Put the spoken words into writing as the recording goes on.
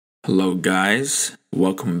Hello, guys.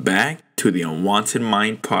 Welcome back to the Unwanted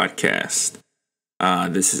Mind podcast.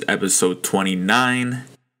 This is episode 29.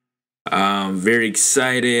 Very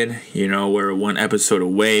excited. We're one episode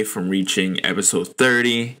away from reaching episode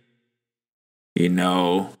 30.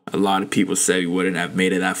 A lot of people said we wouldn't have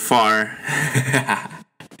made it that far.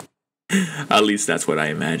 At least that's what I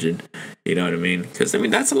imagine. You know what I mean? Because,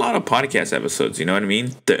 that's a lot of podcast episodes. You know what I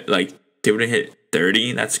mean? They would have hit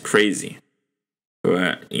 30. That's crazy.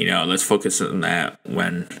 But, let's focus on that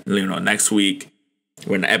when, next week,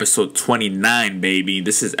 we're in episode 29, baby.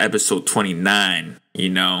 This is episode 29,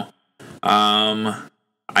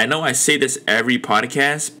 I know I say this every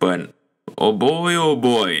podcast, but oh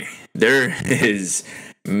boy, there is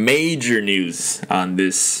major news on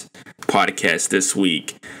this podcast this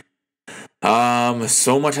week.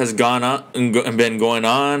 So much has been going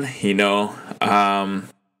on,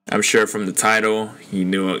 I'm sure from the title, you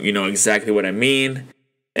know exactly what I mean.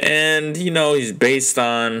 And, he's based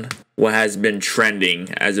on what has been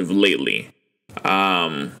trending as of lately.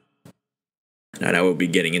 And I will be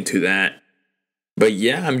getting into that. But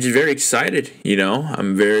yeah, I'm just very excited,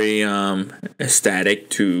 I'm very ecstatic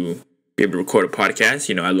to be able to record a podcast.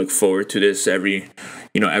 I look forward to this every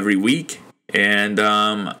week. And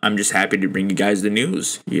I'm just happy to bring you guys the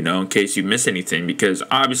news, in case you miss anything. Because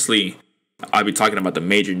obviously, I'll be talking about the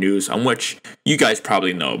major news on which you guys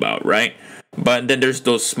probably know about, right? But then there's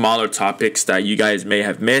those smaller topics that you guys may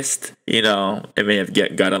have missed, it may have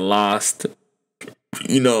gotten lost,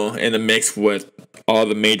 in the mix with all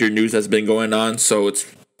the major news that's been going on. So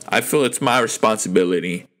I feel it's my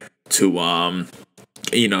responsibility to,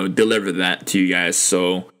 deliver that to you guys.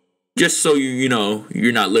 So just so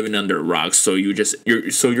you're not living under a rock. So you're just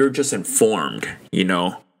informed,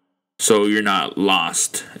 so you're not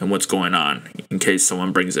lost in what's going on in case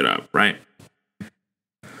someone brings it up, right?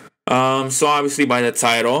 So obviously by the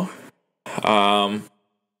title, the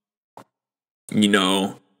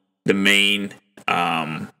main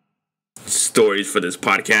stories for this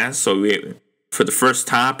podcast. So for the first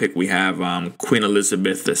topic, we have Queen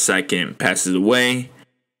Elizabeth II passes away.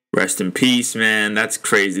 Rest in peace, man. That's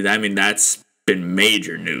crazy. That's been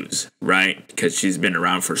major news, right? Because she's been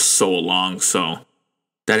around for so long, so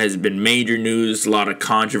that has been major news, a lot of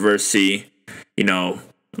controversy, a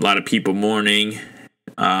lot of people mourning,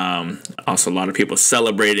 also a lot of people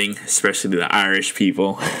celebrating, especially the Irish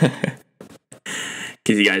people.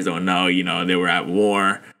 Because you guys don't know, they were at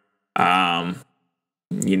war,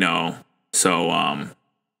 so,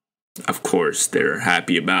 of course, they're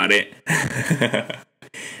happy about it.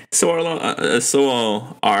 So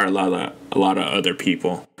are a lot of other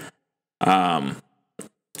people.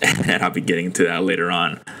 And I'll be getting to that later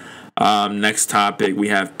on. Next topic, we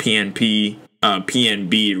have PNB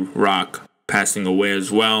ROCK passing away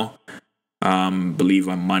as well. Believe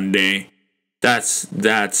on Monday. That's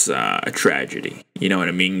a tragedy. You know what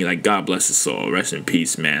I mean? Like, God bless his soul. Rest in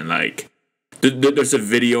peace, man. Like, there's a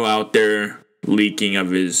video out there leaking of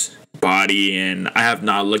his body, and I have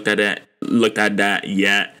not looked at that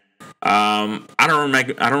yet. I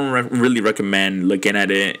don't really recommend looking at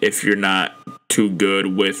it if you're not too good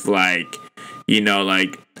with like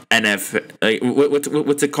NF, like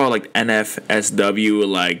what's it called, like NFSW,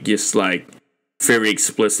 like just like very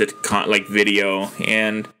explicit video,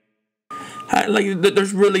 and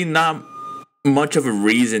there's really not much of a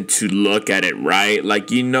reason to look at it, right? Like,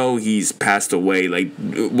 he's passed away. Like,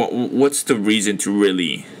 what's the reason to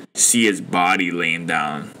really see his body laying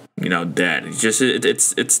down, dead?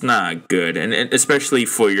 It's not good, and especially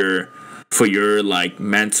for your like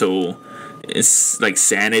mental, it's like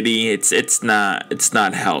sanity. It's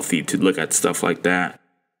not healthy to look at stuff like that.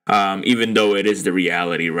 Even though it is the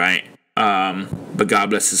reality, right? But God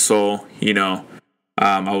bless his soul.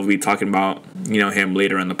 I will be talking about him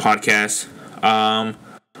later in the podcast.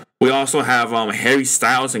 We also have Harry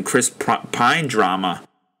Styles and Chris Pine drama.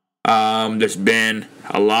 There's been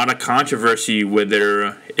a lot of controversy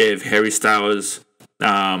whether if Harry Styles,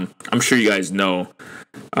 I'm sure you guys know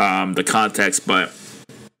the context, but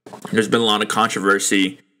there's been a lot of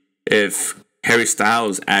controversy if Harry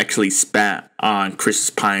Styles actually spat on Chris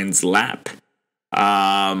Pine's lap.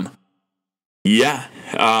 There's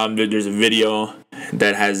a video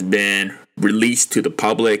that has been released to the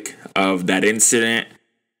public of that incident,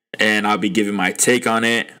 and I'll be giving my take on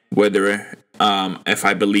it, whether if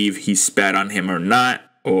I believe he spat on him or not,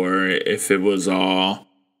 or if it was all,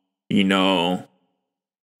 if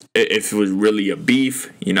it was really a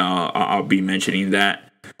beef, I'll be mentioning that.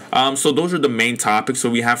 So those are the main topics that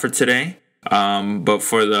we have for today. But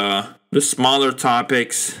for the smaller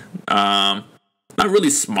topics, not really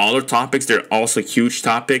smaller topics, they're also huge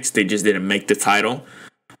topics. They just didn't make the title.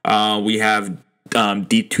 We have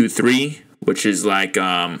D23, which is like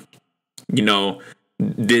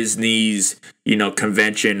Disney's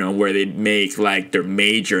convention where they make like their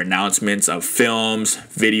major announcements of films,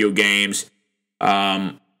 video games,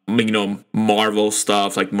 Marvel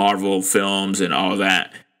stuff like Marvel films and all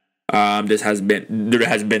that. There has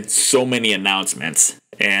been so many announcements,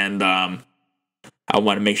 and I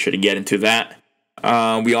want to make sure to get into that.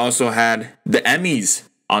 We also had the Emmys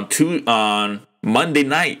on Monday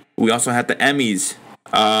night. We also had the Emmys.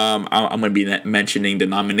 I'm going to be mentioning the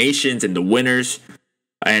nominations and the winners,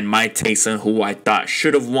 and my takes on who I thought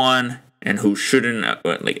should have won and who shouldn't.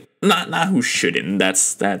 Not who shouldn't.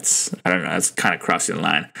 That's I don't know. That's kind of crossing the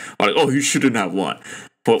line. Or like, oh, you shouldn't have won.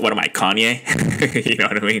 What am I, Kanye? You know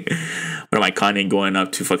what I mean? What am I, Kanye going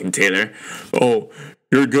up to fucking Taylor? Oh,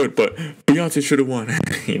 you're good, but Beyonce should have won.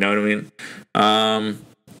 You know what I mean?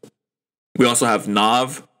 We also have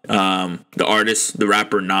Nav, the artist, the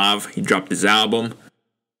rapper Nav. He dropped his album.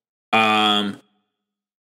 What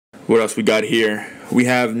else we got here? We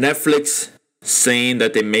have Netflix saying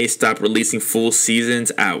that they may stop releasing full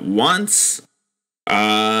seasons at once.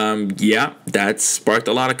 Yeah, that sparked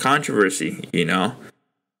a lot of controversy, because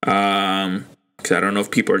I don't know if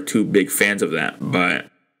people are too big fans of that, but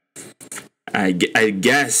I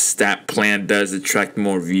guess that plan does attract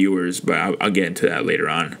more viewers, but I'll get into that later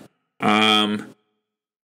on.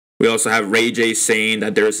 We also have Ray J saying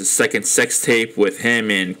that there is a second sex tape with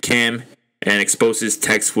him and Kim, and exposes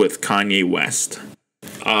text with Kanye West.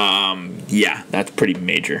 Yeah, that's pretty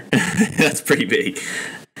major. That's pretty big.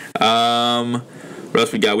 What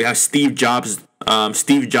else we got? We have Steve Jobs'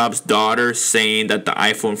 daughter saying that the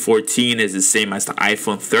iPhone 14 is the same as the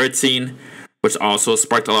iPhone 13, which also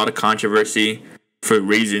sparked a lot of controversy for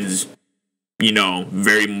reasons,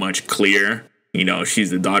 very much clear.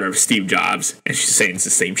 She's the daughter of Steve Jobs, and she's saying it's the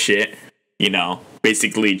same shit.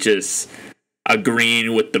 Basically just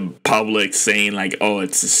agreeing with the public, saying like, oh,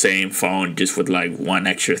 it's the same phone, just with like one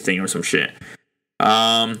extra thing or some shit.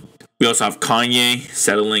 We also have Kanye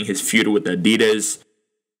settling his feud with Addias.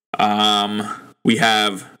 We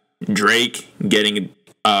have Drake getting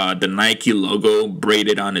the Nike logo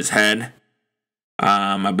braided on his head.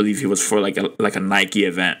 I believe it was for like a Nike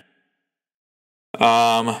event.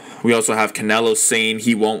 We also have Canelo saying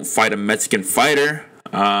he won't fight a Mexican fighter.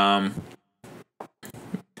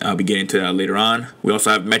 I'll be getting to that later on. We also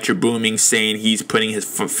have Metro Boomin saying he's putting his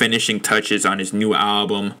finishing touches on his new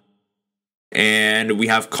album. And we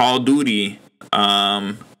have Call of Duty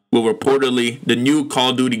the new Call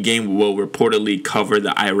of Duty game will reportedly cover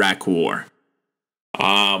the Iraq War,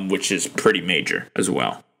 which is pretty major as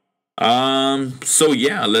well. So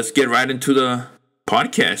yeah, let's get right into the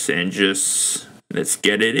podcast and just let's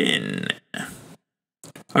get it in.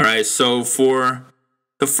 All right, so for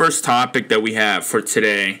the first topic that we have for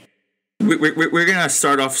today, we're gonna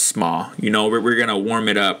start off small. We're gonna warm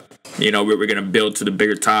it up. We're gonna build to the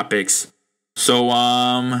bigger topics. So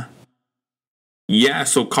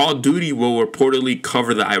so Call of Duty will reportedly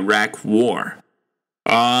cover the Iraq War.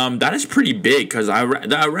 That is pretty big because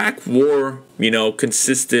the Iraq War,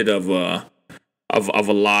 consisted of a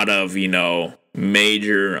lot of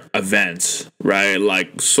major events, right?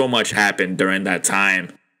 Like so much happened during that time.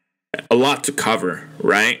 A lot to cover,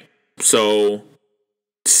 right? So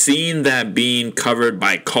seeing that being covered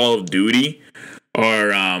by Call of Duty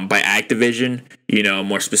or by Activision,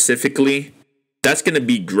 more specifically, that's going to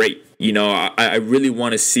be great. I really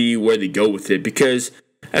want to see where they go with it because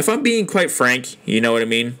if I'm being quite frank, you know what I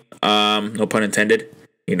mean? No pun intended,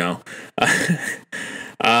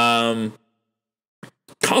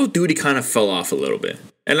 Call of Duty kind of fell off a little bit.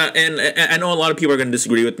 And I know a lot of people are going to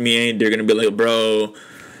disagree with me. They're going to be like, bro,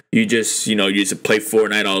 you just play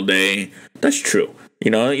Fortnite all day. That's true.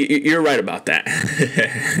 You're right about that.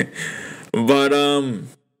 But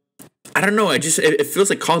I don't know. It feels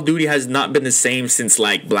like Call of Duty has not been the same since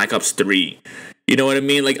like Black Ops 3. You know what I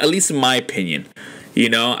mean? Like, at least in my opinion.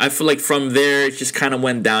 I feel like from there it just kind of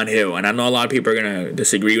went downhill. And I know a lot of people are going to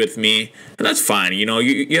disagree with me. And that's fine. You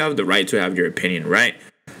have the right to have your opinion, right?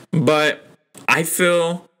 But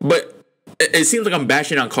it seems like I'm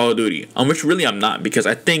bashing on Call of Duty, which really I'm not, because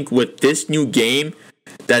I think with this new game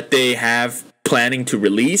that they have planning to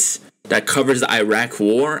release that covers the Iraq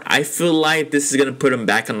War, I feel like this is going to put them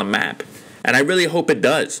back on the map. And I really hope it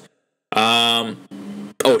does. Oh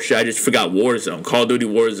shit, I just forgot Warzone. Call of Duty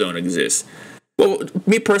Warzone exists. Well,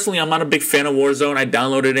 me personally, I'm not a big fan of Warzone. I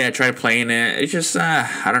downloaded it, I tried playing it. It's just,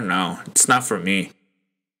 I don't know. It's not for me.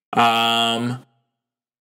 Call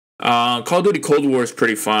of Duty Cold War is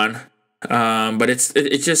pretty fun. But it's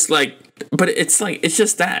just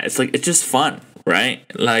that. It's just fun,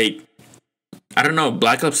 right? Like, I don't know.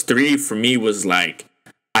 Black Ops 3 for me was like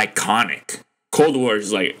iconic. Cold War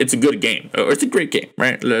is like, it's a good game. Or it's a great game,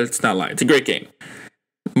 right? Let's not lie. It's a great game.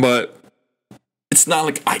 But it's not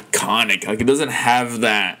like iconic. Like, it doesn't have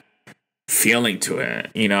that feeling to it.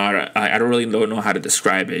 You know, I don't really know how to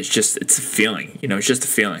describe it. It's a feeling. You know, it's just a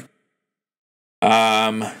feeling.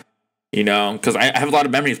 You know, because I have a lot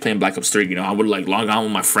of memories playing Black Ops 3. You know, I would like log on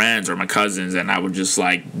with my friends or my cousins, and I would just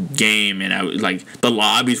like game, and I would like the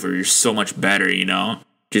lobbies were just so much better. You know,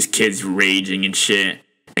 just kids raging and shit.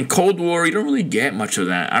 And Cold War, you don't really get much of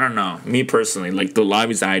that. I don't know. Me personally, like the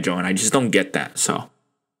lobbies I join, I just don't get that. So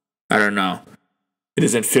I don't know. It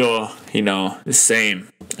doesn't feel, you know, the same.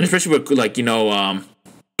 And especially with like, you know,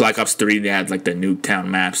 Black Ops 3, they had like the Nuketown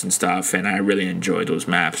maps and stuff, and I really enjoyed those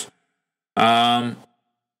maps.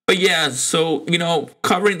 But yeah, so, you know,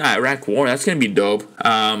 covering the Iraq War, that's gonna be dope.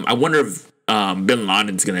 I wonder if Bin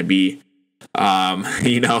Laden's gonna be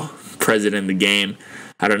you know, president of the game.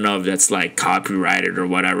 I don't know if that's like copyrighted or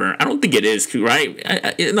whatever. I don't think it is, right?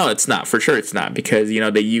 No, it's not. For sure it's not, because, you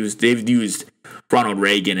know, they've used Ronald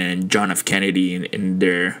Reagan and John F. Kennedy in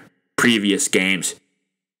their previous games.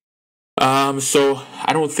 So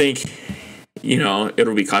I don't think, you know,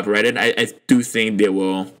 it'll be copyrighted. I do think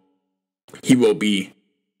he will be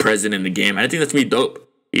present in the game. I think that's gonna be dope,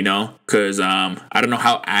 you know, because I don't know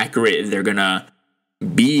how accurate they're gonna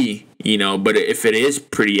be, you know, but if it is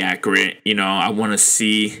pretty accurate, you know, I want to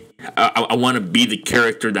see, I want to be the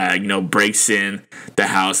character that, you know, breaks in the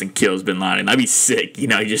house and kills Bin Laden. That'd be sick, you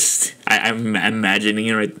know. I'm imagining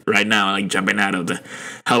it right now, like jumping out of the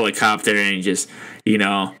helicopter and just, you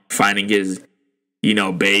know, finding his, you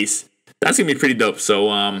know, base. That's gonna be pretty dope. So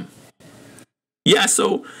yeah,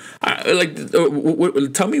 so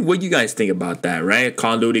tell me what you guys think about that, right?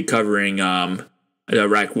 Call of Duty covering the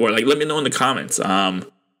Iraq War. Like, let me know in the comments.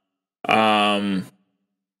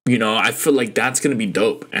 You know, I feel like that's gonna be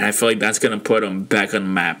dope, and I feel like that's gonna put them back on the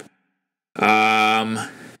map. I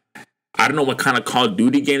don't know what kind of Call of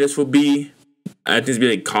Duty game this will be. I think it's be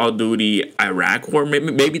like Call of Duty Iraq War.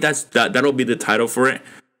 Maybe that'll be the title for it.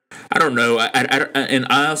 I don't know. And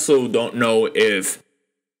I also don't know if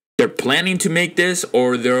they're planning to make this,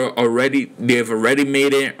 or they've already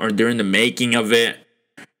made it, or they're in the making of it,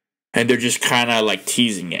 and they're just kind of like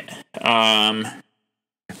teasing it.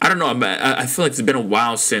 I don't know, but I feel like it's been a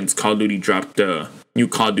while since Call of Duty dropped the new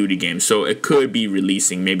Call of Duty game, so it could be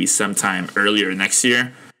releasing maybe sometime earlier next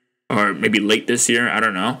year, or maybe late this year. I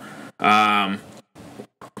don't know.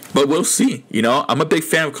 But we'll see. You know, I'm a big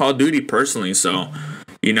fan of Call of Duty personally, so,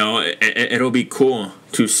 you know, it'll be cool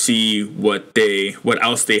to see what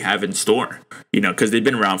else they have in store. You know, because they've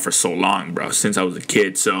been around for so long, bro, since I was a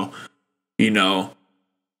kid. So, you know,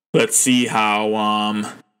 let's see how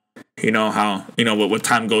what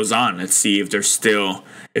time goes on. Let's see if they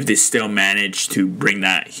still manage to bring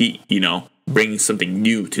that heat, you know, bring something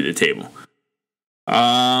new to the table.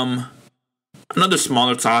 Another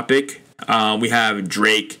smaller topic, we have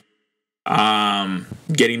Drake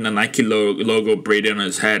getting the Nike logo braided on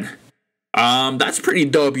his head. That's pretty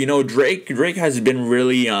dope. You know, Drake has been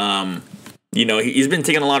really you know, he's been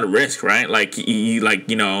taking a lot of risk, right? Like he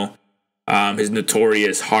you know, his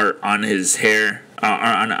notorious heart on his hair,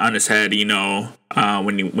 on his head, you know,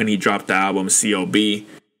 when he dropped the album COB,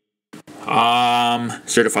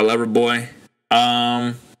 Certified Lover Boy.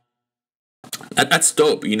 That's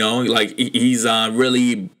dope, you know. Like, he's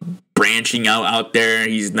really branching out there.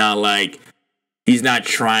 He's not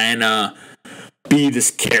trying to be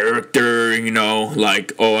this character, you know,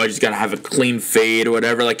 like, oh, I just gotta have a clean fade or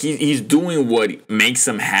whatever. Like, he's doing what makes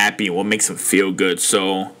him happy, what makes him feel good.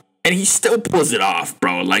 So, and he still pulls it off,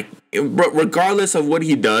 bro. Like, regardless of what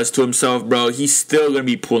he does to himself, bro, he's still gonna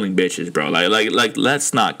be pulling bitches, bro. Like,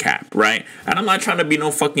 let's not cap, right? And I'm not trying to be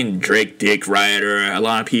no fucking Drake dick rider. A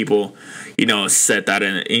lot of people, you know, said that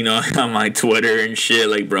in, you know, on my Twitter and shit.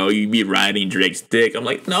 Like, bro, you be riding Drake's dick. I'm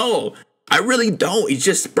like, no, I really don't. He's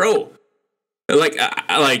just, bro. Like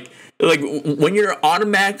when you're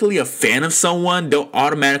automatically a fan of someone, they'll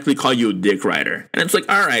automatically call you a dick rider. And it's like,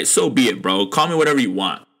 all right, so be it, bro. Call me whatever you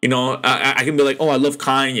want. You know, I can be like, oh, I love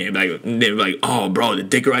Kanye. Like, they're like, oh, bro, the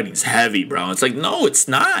dick riding's heavy, bro. It's like, no, it's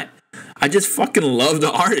not. I just fucking love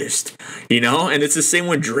the artist, you know? And it's the same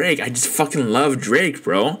with Drake. I just fucking love Drake,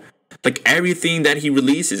 bro. Like, everything that he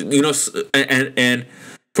releases, you know, and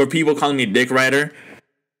for people calling me a dick rider,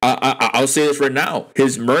 I'll say this right now.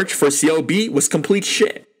 His merch for CLB was complete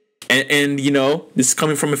shit. And you know, this is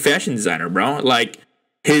coming from a fashion designer, bro. Like,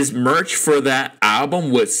 his merch for that album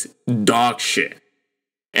was dog shit.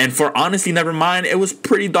 And for Honestly Nevermind, it was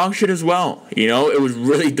pretty dog shit as well. You know, it was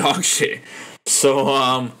really dog shit.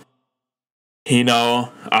 So,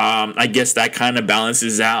 I guess that kind of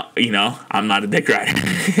balances out. I'm not a dick rider.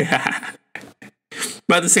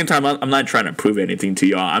 But at the same time, I'm not trying to prove anything to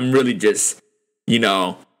y'all. I'm really just,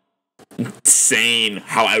 saying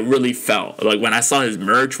how I really felt. Like when I saw his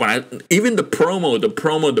merch, even the promo,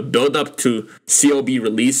 the build up to COB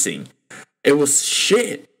releasing, it was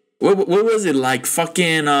shit. What was it like?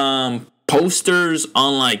 Fucking posters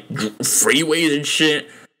on like freeways and shit.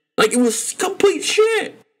 Like it was complete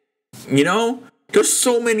shit. There's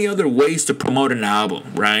so many other ways to promote an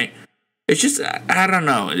album, right? It's just I don't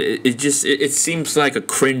know. It seems like a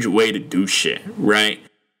cringe way to do shit, right?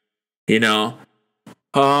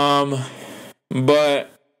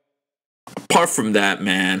 But apart from that,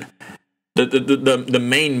 man, the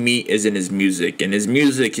main meat is in his music, and his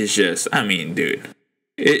music is just, I mean, dude,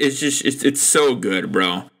 it's so good,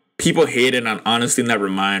 bro. People hate it on Honestly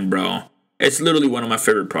Nevermind, bro. It's literally one of my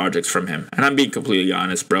favorite projects from him, and I'm being completely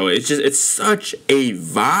honest, bro. It's such a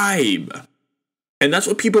vibe. And that's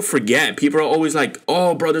what people forget. People are always like,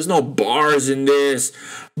 oh, bro, there's no bars in this.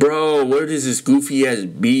 Bro, what is this goofy-ass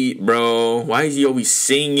beat, bro? Why is he always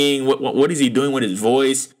singing? What is he doing with his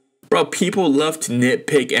voice? Bro, people love to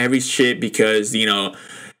nitpick every shit because,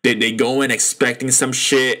 they go in expecting some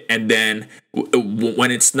shit, and then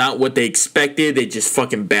when it's not what they expected, they just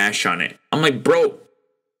fucking bash on it. I'm like, bro,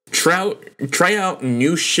 try out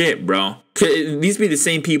new shit, bro. These be the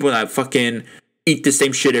same people that fucking eat the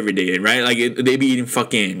same shit every day, right? Like they be eating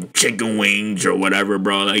fucking chicken wings or whatever,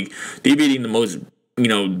 bro. Like they be eating the most,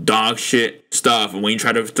 dog shit stuff. And when you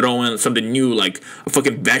try to throw in something new, like a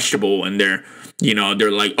fucking vegetable, and they're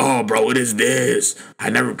like, oh, bro, what is this? I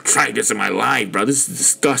never tried this in my life, bro. This is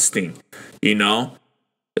disgusting.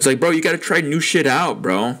 It's like, bro, you gotta try new shit out,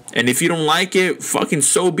 bro. And if you don't like it, fucking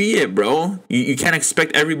so be it, bro. You can't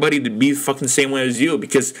expect everybody to be fucking the same way as you.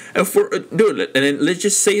 Because if we're, dude, and then let's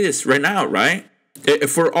just say this right now, right?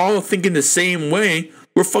 If we're all thinking the same way,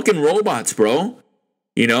 we're fucking robots, bro.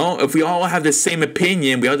 If we all have the same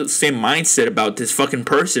opinion, we have the same mindset about this fucking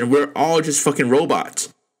person, we're all just fucking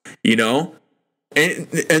robots, And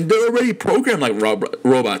they're already programmed like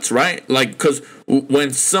robots, right? Like, because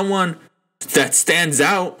when someone that stands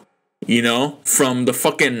out, from the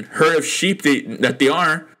fucking herd of sheep that they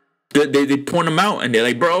are, they point them out, and they're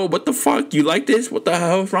like, bro, what the fuck? You like this? What the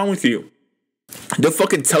hell is wrong with you? They'll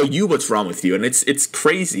fucking tell you what's wrong with you, and it's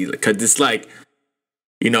crazy, because it's like,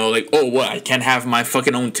 like, oh, what, I can't have my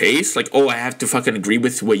fucking own taste? Like, oh, I have to fucking agree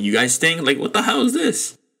with what you guys think? Like, what the hell is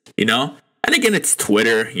this? And again, it's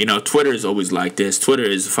Twitter. Twitter is always like this. Twitter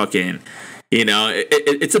is fucking,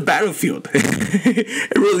 it's a battlefield.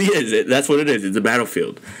 It really is. That's what it is. It's a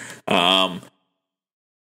battlefield.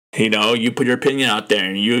 You put your opinion out there,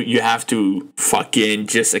 and you have to fucking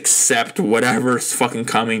just accept whatever's fucking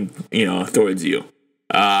coming, towards you.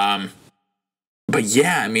 But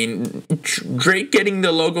yeah, I mean, Drake getting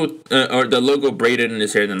the logo, or the logo braided in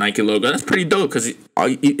his hair, the Nike logo, that's pretty dope, because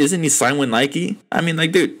isn't he signed with Nike? I mean,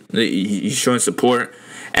 like, dude, he's showing support.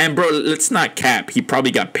 And bro, let's not cap, he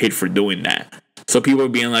probably got paid for doing that. So people are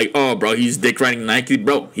being like, oh, bro, he's dick riding Nike.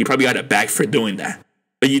 Bro, he probably got a bag for doing that.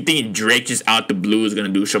 But you think Drake just out the blue is gonna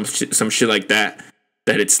do some shit like that?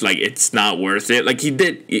 That it's like, it's not worth it? Like he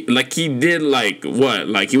did what?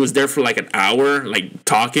 Like he was there for like an hour, like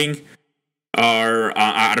talking, or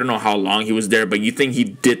I don't know how long he was there. But you think he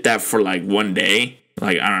did that for like one day?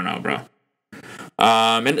 Like, I don't know, bro.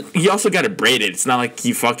 And he also got it braided. It's not like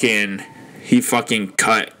he fucking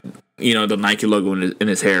cut, the Nike logo in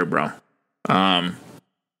his hair, bro. But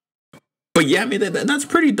yeah, I mean that's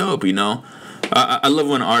pretty dope, I love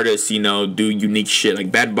when artists, do unique shit.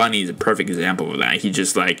 Like Bad Bunny is a perfect example of that. He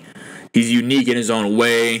just he's unique in his own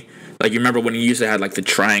way. Like, you remember when he used to have like the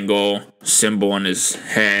triangle symbol on his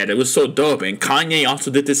head? It was so dope. And Kanye also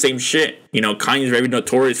did the same shit. Kanye's very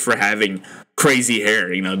notorious for having crazy hair,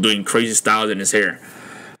 doing crazy styles in his hair.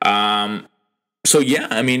 So yeah,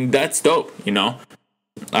 I mean that's dope.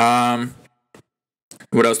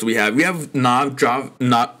 What else do we have? We have Nav,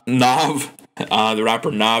 the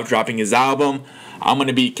rapper Nav, dropping his album. I'm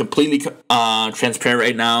gonna be completely transparent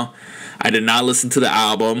right now. I did not listen to the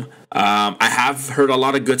album. I have heard a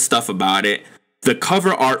lot of good stuff about it. The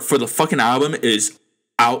cover art for the fucking album is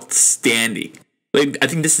outstanding. Like, I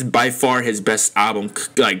think this is by far his best album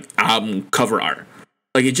cover art.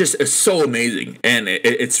 Like, it just is so amazing, and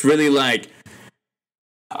it's really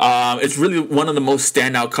it's really one of the most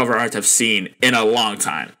standout cover arts I've seen in a long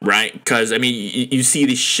time, right? Because I mean, you see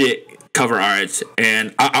these shit cover arts,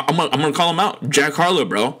 and I'm gonna call them out. Jack Harlow,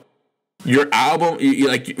 bro, your album,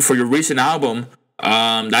 for your recent album,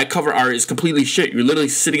 that cover art is completely shit. You're literally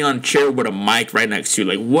sitting on a chair with a mic right next to you.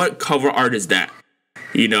 Like, what cover art is that?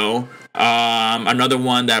 Another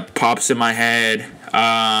one that pops in my head,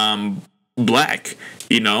 Black,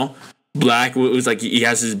 Black was like, he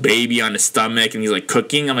has his baby on his stomach and he's like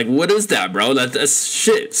cooking. I'm like, what is that, bro? That's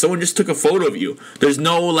shit. Someone just took a photo of you. There's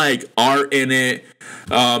no like art in it.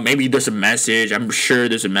 Maybe there's a message. I'm sure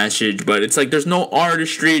there's a message, but it's like there's no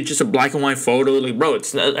artistry. It's just a black and white photo. Like, bro,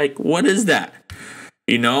 it's not, like, what is that?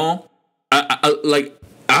 I like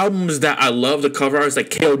albums that I love the cover art is like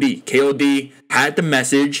KOD. KOD had the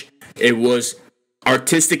message. It was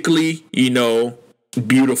artistically,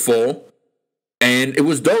 beautiful. And it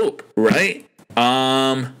was dope, right?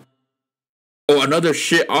 Another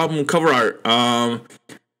shit album cover art.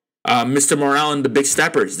 Mr. Morale and the Big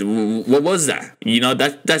Steppers. What was that?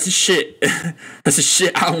 That's a shit. That's a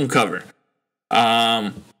shit album cover.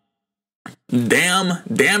 Damn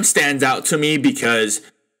stands out to me because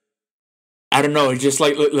I don't know. It's just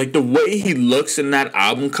like the way he looks in that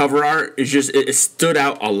album cover art is just it stood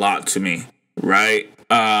out a lot to me, right?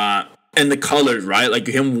 And the colors, right? Like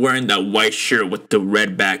him wearing that white shirt with the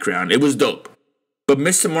red background. It was dope. But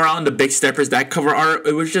Mr. Morale and the Big Steppers, that cover art,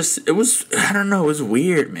 it was I don't know, it was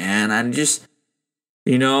weird, man. I just,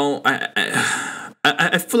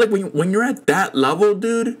 I feel like when you're at that level,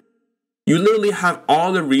 dude, you literally have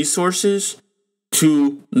all the resources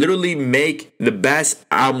to literally make the best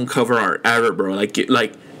album cover art ever, bro. Like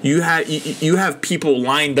you have people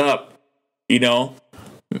lined up,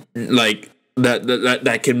 like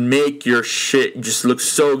that can make your shit just look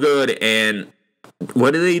so good. And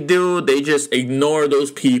what do? They just ignore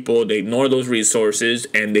those people, they ignore those resources,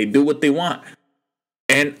 and they do what they want.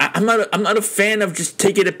 And I'm not a fan of just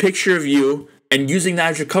taking a picture of you and using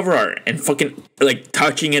that as your cover art and fucking like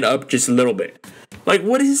touching it up just a little bit. Like,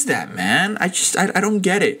 what is that, man? I don't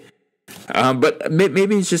get it. But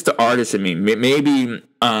maybe it's just the artist in me. Maybe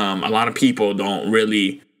a lot of people don't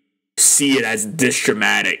really see it as this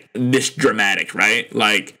dramatic, right?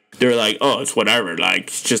 Like they're like, oh, it's whatever, like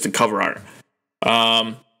it's just a cover art.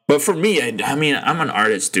 But for me, I mean, I'm an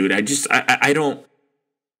artist, dude.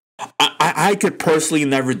 I could personally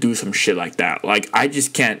never do some shit like that. Like, I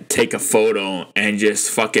just can't take a photo and just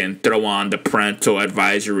fucking throw on the parental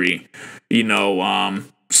advisory,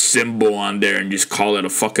 symbol on there and just call it a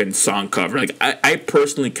fucking song cover. Like, I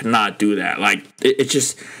personally cannot do that. Like,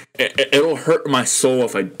 it'll hurt my soul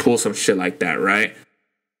if I pull some shit like that, right?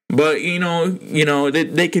 But,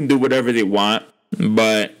 they can do whatever they want,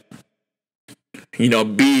 but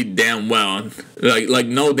be damn well, like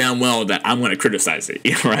know damn well that I'm gonna criticize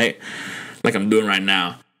it, right? Like I'm doing right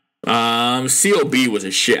now. COB was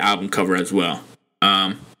a shit album cover as well.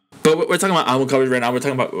 But we're talking about album covers right now.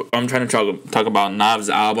 I'm trying to talk about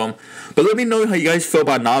Nav's album. But let me know how you guys feel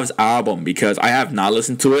about Nav's album because I have not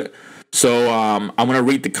listened to it. So I'm gonna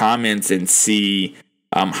read the comments and see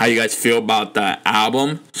how you guys feel about the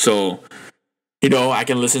album. So I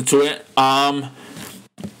can listen to it.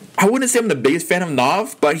 I wouldn't say I'm the biggest fan of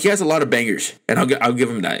Nav, but he has a lot of bangers, and I'll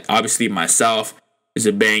give him that. Obviously, Myself is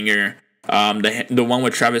a banger. The one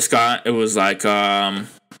with Travis Scott, it was like finna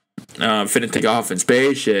take off in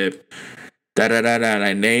spaceship.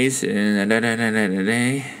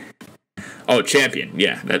 Oh, Champion,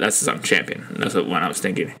 yeah, that's the song, Champion. That's the one I was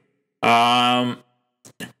thinking. Nav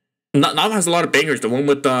has a lot of bangers. The one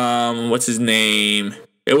with what's his name?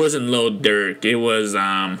 It wasn't Lil Durk. It was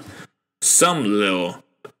some Lil.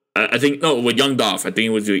 I think with Young Dolph. I think it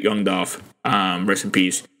was with Young Dolph. Rest in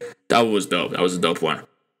peace. That was dope. That was a dope one.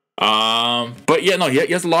 But yeah, no, he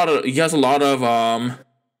has a lot of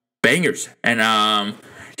bangers, and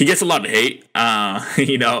he gets a lot of hate.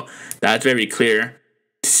 That's very clear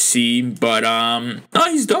to see. But no,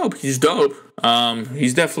 he's dope. He's dope.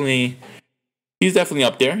 He's definitely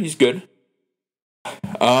up there. He's good.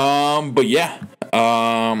 But yeah,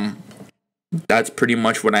 that's pretty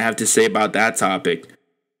much what I have to say about that topic.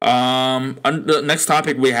 The next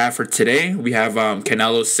topic we have for today, we have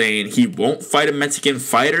Canelo saying he won't fight a Mexican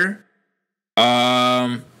fighter.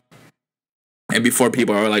 And before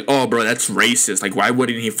people are like, "Oh, bro, that's racist. Like, why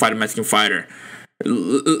wouldn't he fight a Mexican fighter?"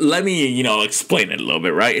 Let me, explain it a little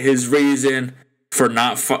bit, right? His reason for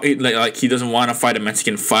not like he doesn't want to fight a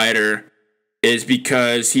Mexican fighter is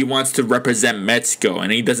because he wants to represent Mexico,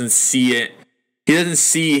 and he doesn't see it. He doesn't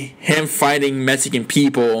see him fighting Mexican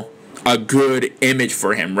people a good image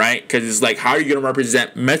for him, right? Because it's like, how are you going to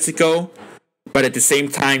represent Mexico, but at the same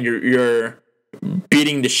time you're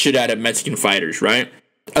beating the shit out of Mexican fighters, right?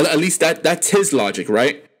 At least that's his logic,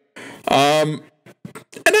 right? And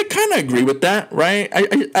I kind of agree with that, right?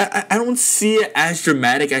 I don't see it as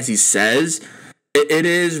dramatic as he says it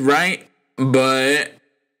is, right? But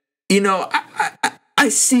I I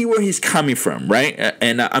see where he's coming from, right?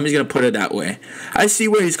 And I'm just gonna put it that way. I see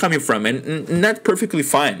where he's coming from, and that's perfectly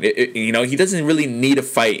fine. You know, he doesn't really need to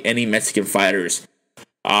fight any Mexican fighters.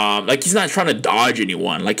 Like, he's not trying to dodge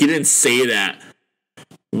anyone. Like, he didn't say that.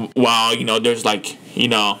 While, you know, there's like, you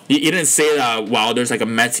know, he didn't say that while there's like a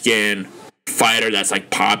Mexican fighter that's like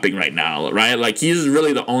popping right now, right? Like, he's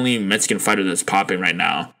really the only Mexican fighter that's popping right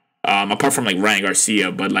now. Apart from like Ryan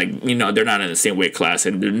Garcia, but like, you know, they're not in the same weight class,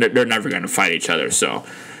 and they're never going to fight each other. So,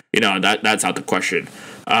 you know, that's out the question.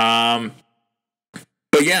 But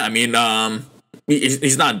yeah, I mean,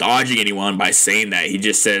 he's not dodging anyone by saying that. He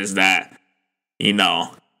just says that, you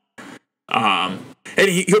know, and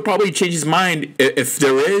he'll probably change his mind if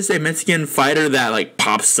there is a Mexican fighter that like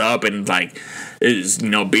pops up and like is, you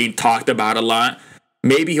know, being talked about a lot.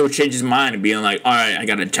 Maybe he'll change his mind and being like, all right, I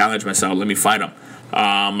got to challenge myself. Let me fight him.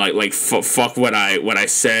 Fuck what I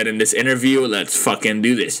said in this interview. Let's fucking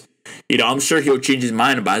do this. You know, I'm sure he'll change his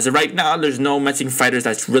mind about it. So right now, there's no Mexican fighters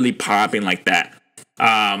that's really popping like that.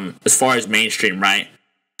 As far as mainstream, right?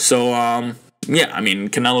 So, yeah, I mean,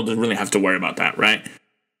 Canelo doesn't really have to worry about that, right?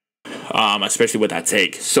 Especially with that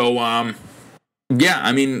take. So, yeah,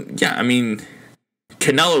 I mean,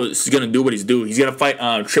 Canelo is gonna do what he's doing. He's gonna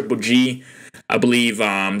fight Triple G, I believe,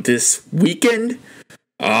 this weekend.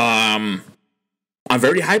 I'm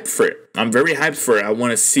very hyped for it. I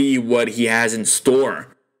want to see what he has in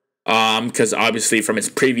store. Because obviously from his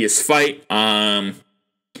previous fight,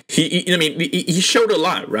 he showed a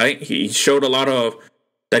lot, right? He showed a lot of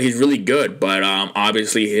that he's really good, but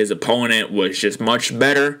obviously his opponent was just much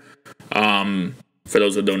better. For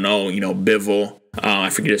those who don't know, you know, Bivol. I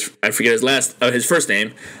forget his first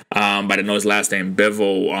name, but I know his last name.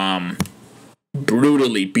 Bivol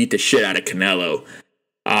brutally beat the shit out of Canelo.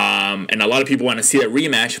 And a lot of people want to see that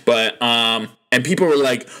rematch, but and people were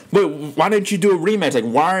like, "But why didn't you do a rematch? Like,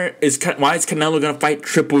 why is Canelo gonna fight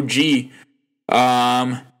Triple G?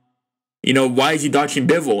 You know, why is he dodging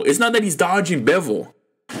Bivol? It's not that he's dodging Bivol.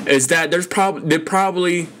 It's that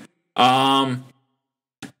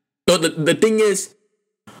the thing is,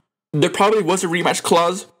 there probably was a rematch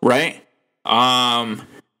clause, right? But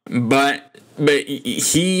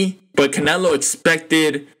Canelo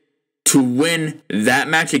expected to win that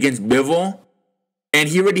match against Bivol, and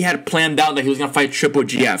he already had planned out that he was gonna fight Triple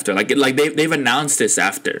G after. Like they've announced this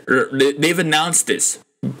after. They've announced this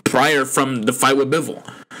prior from the fight with Bivol.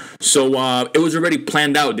 So it was already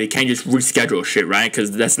planned out. They can't just reschedule shit, right?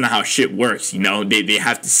 Because that's not how shit works. You know, they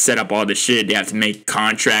have to set up all the shit. They have to make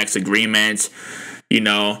contracts, agreements. You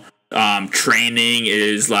know, training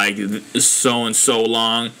is like so and so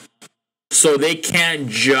long. So they can't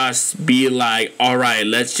just be like, all right,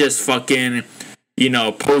 let's just fucking, you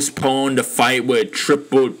know, postpone the fight with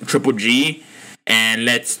Triple G and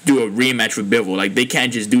let's do a rematch with Bivol. Like, they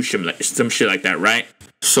can't just do some shit like that, right?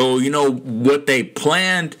 So, you know, what they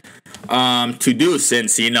planned to do,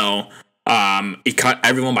 since, you know, it caught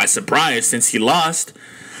everyone by surprise since he lost,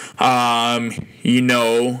 you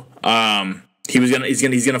know, he's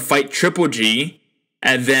gonna fight Triple G,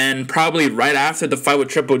 and then probably right after the fight with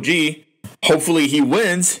Triple G, hopefully he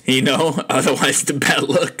wins, you know, otherwise it's a bad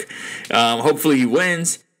look. Hopefully he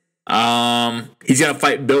wins. He's gonna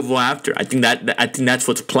fight Bivol after. I think that's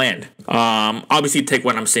what's planned. Obviously take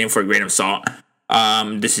what I'm saying for a grain of salt.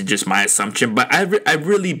 This is just my assumption, but I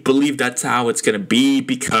really believe that's how it's gonna be,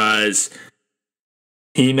 because,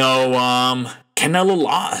 you know, Canelo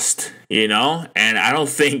lost, you know, and I don't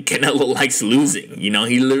think Canelo likes losing. You know,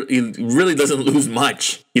 he really doesn't lose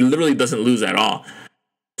much. He literally doesn't lose at all.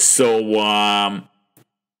 So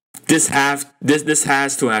this has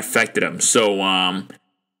to have affected him. So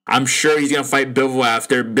I'm sure he's gonna fight Bivol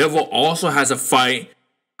after. Bivol also has a fight,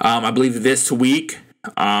 I believe, this week,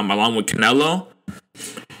 along with Canelo.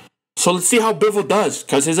 So let's see how Bivol does,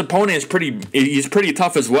 because his opponent is pretty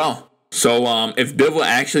tough as well. So if Bivol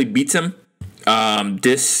actually beats him,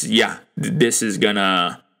 this is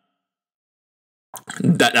gonna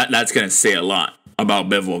that's gonna say a lot about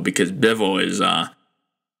Bivol, because Bivol is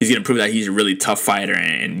he's gonna prove that he's a really tough fighter,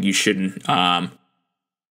 and you shouldn't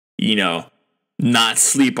you know, not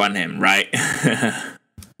sleep on him, right?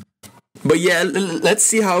 But yeah, let's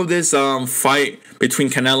see how this fight between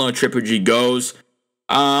Canelo and Triple G goes.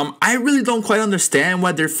 I really don't quite understand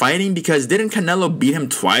why they're fighting, because didn't Canelo beat him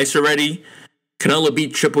twice already? Canelo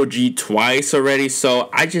beat Triple G twice already, so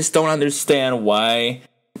I just don't understand why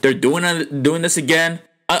they're doing this again.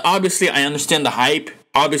 Obviously, I understand the hype.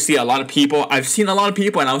 Obviously, I've seen a lot of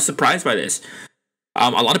people, and I was surprised by this. A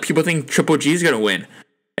lot of people think Triple G is going to win.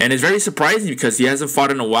 And it's very surprising, because he hasn't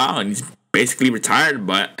fought in a while, and he's basically retired.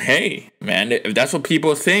 But hey, man, if that's what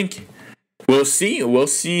people think, we'll see. We'll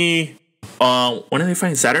see when are they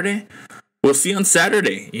fighting? Saturday? We'll see on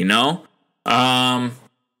Saturday, you know?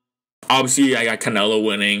 Obviously, I got Canelo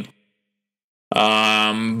winning.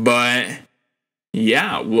 But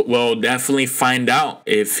yeah, we'll definitely find out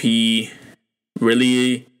if he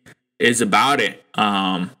really is about it.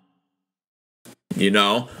 You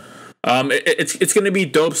know, it's gonna be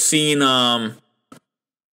dope seeing Canelo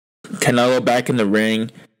back in the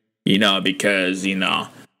ring. You know, because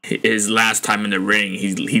his last time in the ring,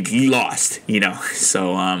 he lost. You know,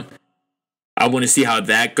 so I want to see how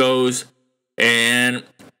that goes.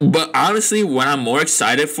 But honestly, what I'm more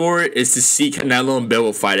excited for is to see Canelo and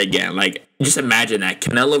Bivol fight again. Like, just imagine that.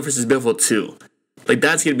 Canelo versus Bivol 2. Like,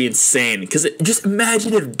 that's going to be insane. Because just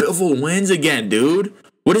imagine if Bivol wins again, dude.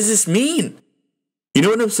 What does this mean? You know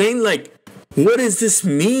what I'm saying? Like, what does this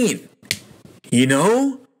mean? You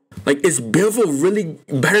know? Like, is Bivol really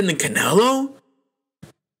better than Canelo?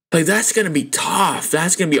 Like, that's going to be tough.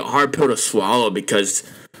 That's going to be a hard pill to swallow because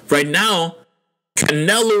right now,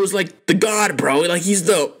 Canelo is like the god, bro. Like he's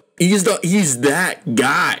that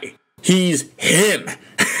guy. He's him.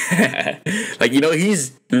 Like,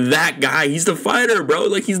 he's that guy. He's the fighter, bro.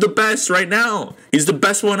 Like he's the best right now. He's the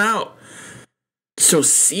best one out. So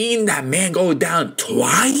seeing that man go down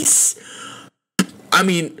twice, I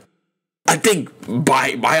mean, I think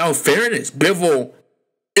by all fairness, Bivol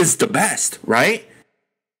is the best, right?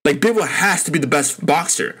 Like Bivol has to be the best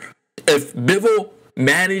boxer. If Bivol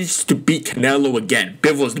managed to beat Canelo again,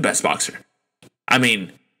 Bivol is the best boxer. I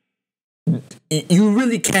mean, you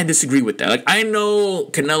really can't disagree with that. Like, I know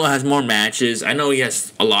Canelo has more matches. I know he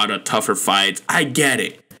has a lot of tougher fights. I get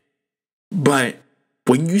it. But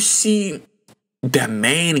when you see the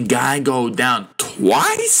main guy go down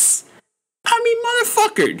twice, I mean,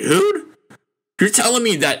 motherfucker, dude. You're telling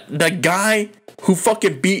me that the guy who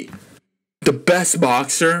fucking beat the best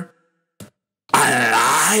boxer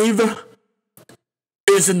alive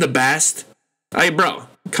isn't the best? Hey, bro,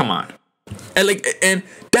 come on. And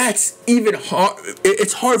that's even hard.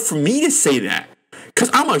 It's hard for me to say that because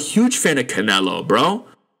I'm a huge fan of Canelo, bro.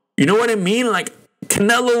 You know what I mean? Like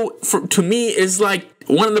Canelo, to me, is like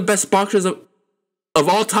one of the best boxers of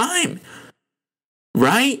all time,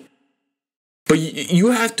 right? But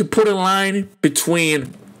you have to put a line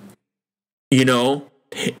between,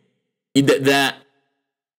 that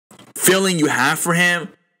feeling you have for him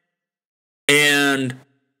and,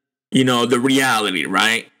 the reality,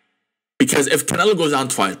 right? Because if Canelo goes down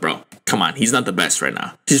twice, bro, come on, he's not the best right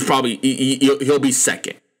now. He's probably, he'll be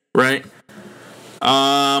second, right?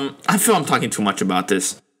 I feel I'm talking too much about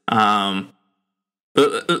this. But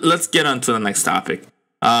let's get on to the next topic.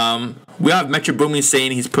 We have Metro Boomin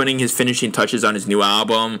saying he's putting his finishing touches on his new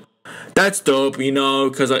album. That's dope,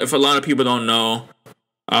 because if a lot of people don't know,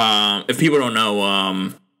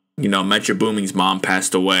 Metro Boomin's mom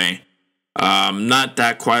passed away. Not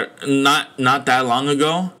that long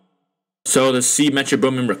ago. So to see Metro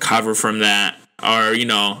Boomin recover from that, or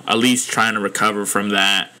at least trying to recover from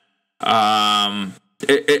that,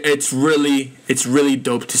 it's really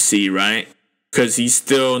dope to see, right? Because he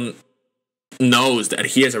still knows that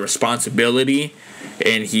he has a responsibility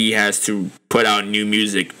and he has to put out new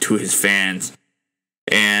music to his fans.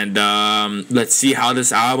 And let's see how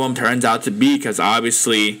this album turns out to be, because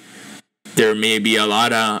obviously there may be a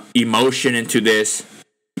lot of emotion into this,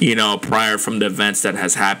 prior from the events that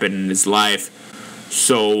has happened in his life.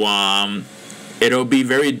 So it'll be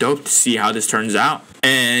very dope to see how this turns out.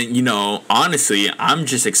 And, honestly, I'm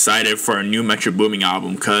just excited for a new Metro Boomin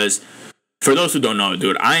album, because for those who don't know,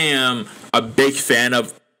 dude, I am a big fan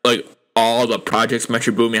of like all the projects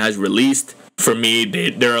Metro Boomin has released. For me,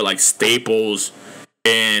 they're like staples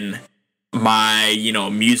in my,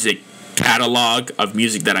 music catalog of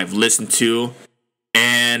music that I've listened to.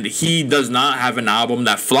 And he does not have an album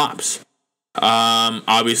that flops.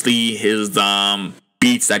 Obviously, his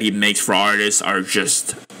beats that he makes for artists are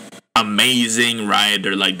just amazing, right?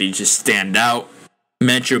 They just stand out.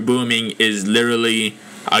 Metro Boomin is literally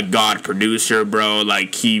a god producer, bro.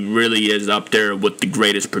 Like, he really is up there with the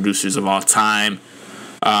greatest producers of all time.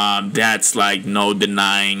 That's like no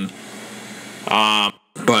denying.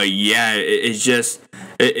 But yeah,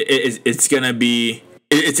 it's gonna be,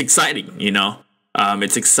 it's exciting,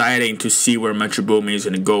 it's exciting to see where Metro Boomin is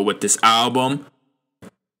gonna go with this album.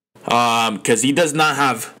 Because he does not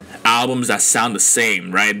have albums that sound the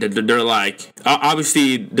same, right? They're like,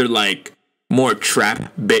 obviously they're like more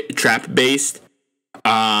trap based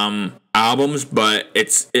albums, but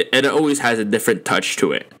it always has a different touch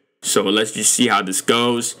to it. So let's just see how this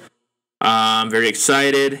goes. I'm very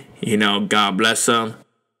excited. God bless him.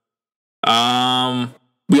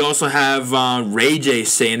 We also have Ray J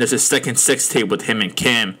saying there's a second sex tape with him and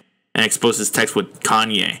Kim. and exposed his text with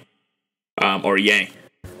Kanye, or Ye.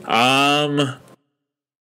 I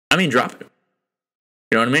mean, drop it.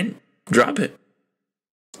 You know what I mean? Drop it.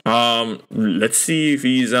 Let's see if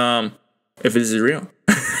he's if this is real.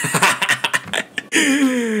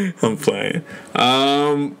 I'm playing.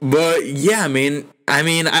 But yeah,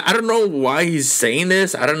 I don't know why he's saying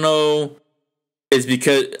this. I don't know. It's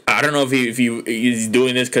because I don't know if he's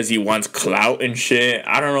doing this because he wants clout and shit.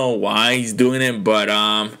 I don't know why he's doing it, but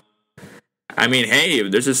hey,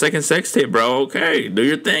 if there's a second sex tape, bro, okay, do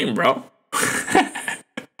your thing, bro.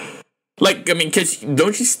 Cause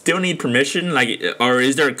don't you still need permission? Or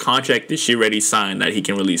is there a contract that she already signed that he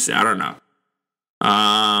can release it? I don't know.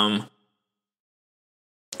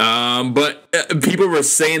 But people were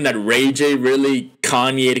saying that Ray J really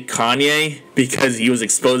Kanye'd Kanye because he was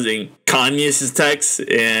exposing Kanye's texts,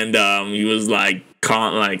 and he was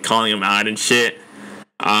calling him out and shit,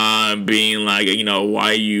 being like, why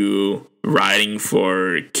are you writing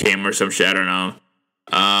for Kim or some shit? I don't know.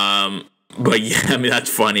 But yeah, that's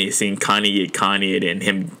funny seeing Kanye get Kanye'd and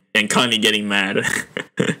him and Kanye getting mad.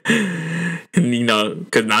 And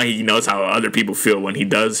because now he knows how other people feel when he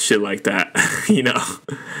does shit like that.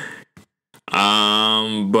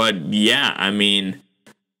 But yeah,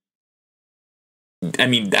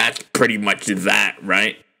 that's pretty much that,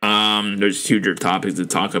 right? There's huger topics to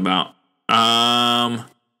talk about.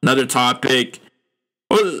 Another topic.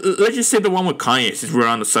 Well, let's just say the one with Kanye, since we're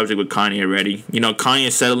on the subject with Kanye already.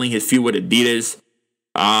 Kanye settling his feud with Addias.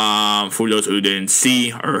 For those who didn't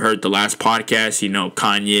see or heard the last podcast,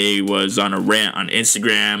 Kanye was on a rant on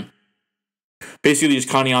Instagram, basically just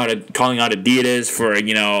calling out Addias for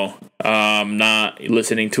not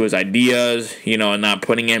listening to his ideas, not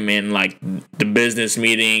putting him in the business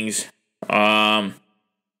meetings, or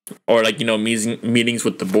meetings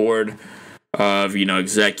with the board of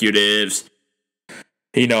executives.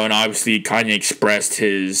 And obviously Kanye expressed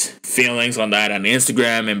his feelings on that on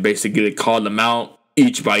Instagram and basically called them out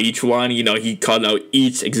each by each one. He called out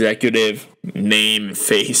each executive name,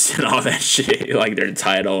 face, and all that shit, their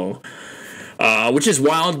title, which is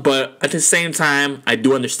wild. But at the same time, I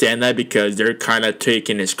do understand that because they're kind of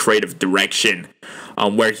taking his creative direction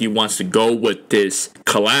on where he wants to go with this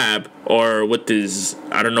collab or with this,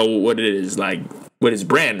 I don't know what it is, with his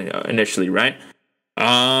brand initially, right?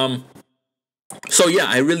 So yeah,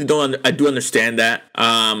 I do understand that.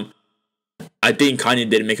 I think Kanye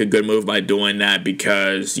did make a good move by doing that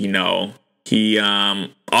because, he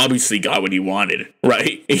obviously got what he wanted,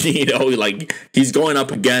 right? He's going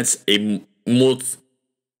up against a I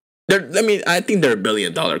think they're $1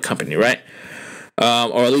 billion company, right?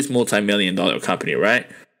 Or at least multi-million-dollar company, right?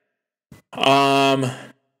 And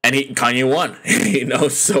Kanye won,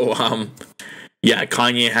 so yeah,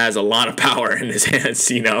 Kanye has a lot of power in his hands,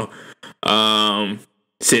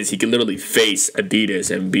 since he can literally face Addias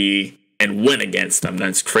and win against them.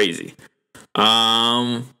 That's crazy.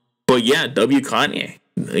 But yeah, Kanye,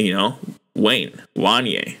 Wanye.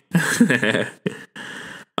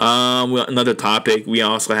 Another topic, we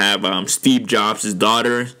also have Steve Jobs'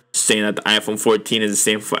 daughter saying that the iPhone 14 is the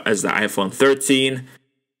same as the iPhone 13.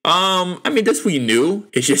 This we knew.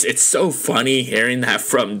 It's so funny hearing that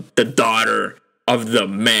from the daughter of the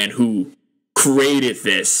man who created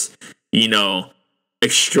this,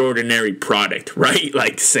 extraordinary product,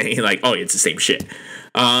 right? Saying oh, it's the same shit.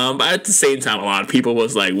 But at the same time, a lot of people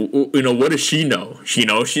was like, what does she know?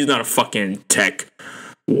 She's not a fucking tech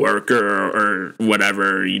worker or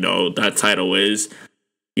whatever, that title is,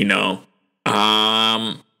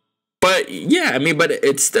 But yeah, but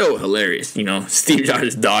it's still hilarious, Steve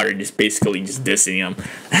Jobs' daughter just basically just dissing him,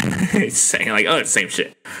 saying oh, it's the same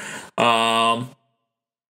shit. But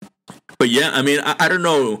yeah, I don't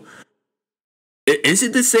know. Is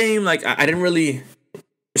it the same? I didn't really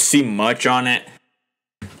see much on it.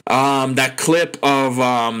 That clip of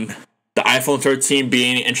the iPhone 13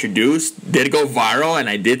 being introduced did go viral, and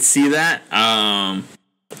I did see that.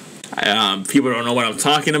 People don't know what I'm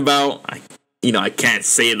talking about. I can't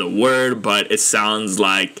say the word, but it sounds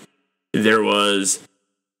like there was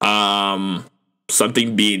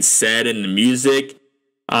something being said in the music.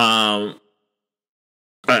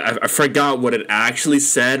 I forgot what it actually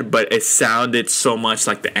said, but it sounded so much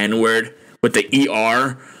like the N-word with the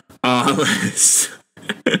ER.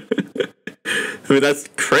 That's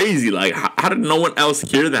crazy. How did no one else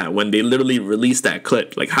hear that when they literally released that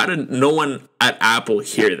clip? How did no one at Apple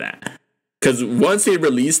hear that? Because once they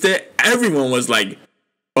released it, everyone was like,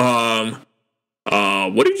 what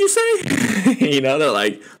did you say? They're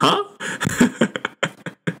like, huh?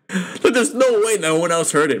 But there's no way no one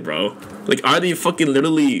else heard it, bro. Are they fucking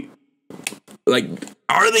literally,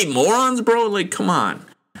 are they morons, bro? Come on.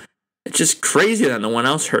 It's just crazy that no one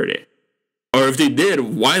else heard it. Or if they did,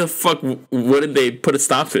 why the fuck wouldn't they put a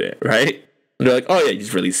stop to it, right? And they're like, oh yeah,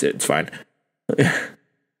 just release it. It's fine.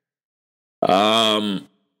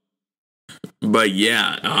 But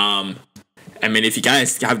yeah, I mean, if you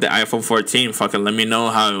guys have the iPhone 14, fucking let me know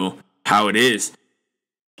how it is.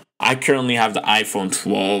 I currently have the iPhone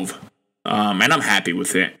 12, and I'm happy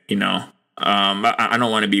with it, you know. I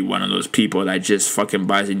don't want to be one of those people that just fucking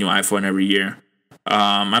buys a new iPhone every year.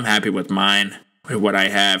 I'm happy with mine, with what I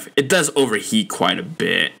have. It does overheat quite a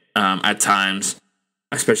bit at times,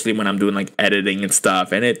 especially when I'm doing like editing and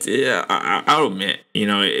stuff. And I'll admit, you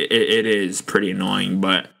know, it is pretty annoying,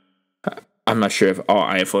 but I'm not sure if all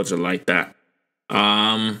iPhones are like that.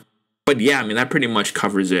 But yeah, I mean, that pretty much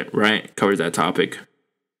covers it, right? Covers that topic.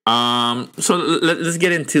 So let's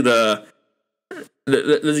get into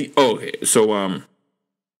okay. So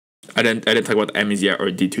I didn't talk about the Emmys yet,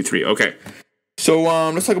 or D23. Okay. So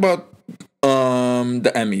let's talk about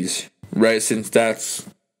the Emmys, right? Since that's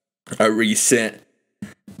a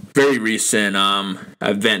very recent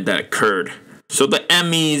event that occurred. So the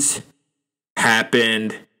Emmys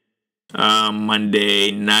happened Monday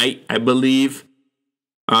night, I believe.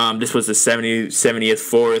 This was the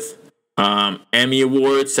 74th Emmy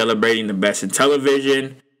Awards, celebrating the best in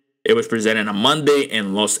television. It was presented on Monday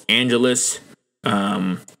in Los Angeles,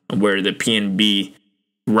 where the PNB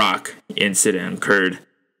ROCK incident occurred.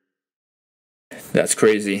 That's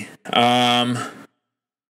crazy.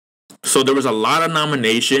 So there was a lot of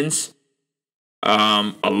nominations.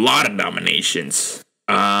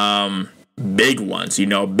 Big ones, you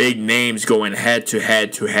know, big names going head to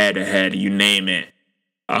head, you name it.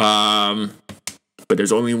 But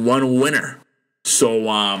there's only one winner. So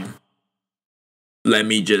let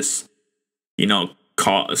me just, you know,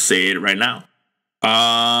 say it right now.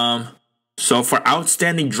 So for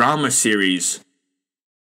Outstanding Drama Series,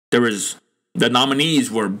 the nominees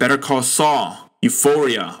were Better Call Saul,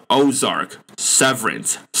 Euphoria, Ozark,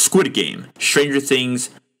 Severance, Squid Game, Stranger Things,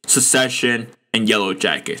 Succession, and Yellow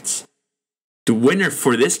Jackets. The winner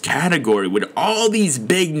for this category with all these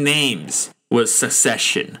big names was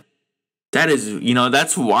Succession. That is, you know,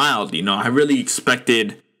 that's wild. You know, I really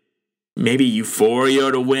expected maybe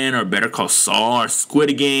Euphoria to win, or Better Call Saul, or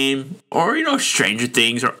Squid Game, or, you know, Stranger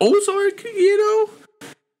Things, or Ozark, you know.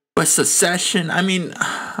 But Succession, I mean,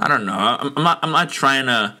 I don't know. I'm not trying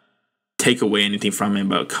to take away anything from it,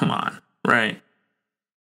 but come on, right?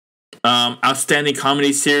 Outstanding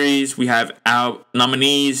Comedy Series, we have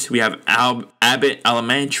nominees. We have Abbott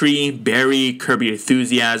Elementary, Barry, Curb Your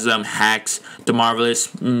Enthusiasm, Hacks, The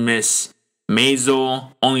Marvelous Miss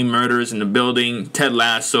Maisel, Only Murders in the Building, Ted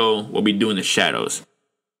Lasso, What We Do in the Shadows.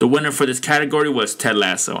 The winner for this category was Ted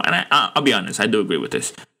Lasso, and I'll be honest, I do agree with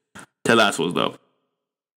this. Ted Lasso was dope.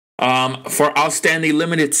 For Outstanding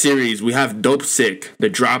Limited Series, we have Dope Sick, The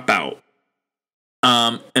Dropout,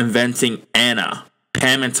 Inventing Anna,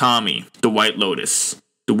 Pam and Tommy, The White Lotus.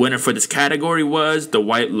 The winner for this category was The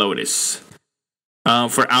White Lotus.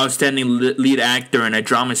 For Outstanding Lead Actor in a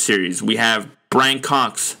Drama Series, we have Brian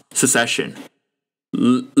Cox, Succession,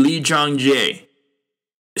 Lee Jong-jae,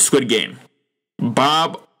 Squid Game,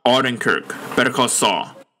 Bob Odenkirk, Better Call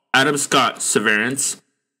Saul, Adam Scott, Severance,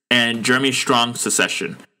 and Jeremy Strong,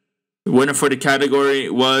 Succession. The winner for the category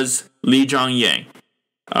was Lee Jong-jae,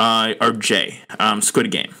 or Jay, Squid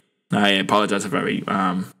Game. I apologize if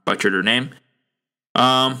I butchered her name.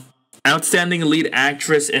 Outstanding Lead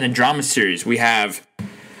Actress in a Drama Series, we have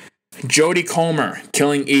Jodie Comer,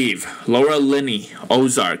 Killing Eve, Laura Linney,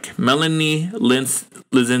 Ozark, Melanie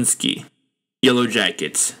Lisinski, Yellow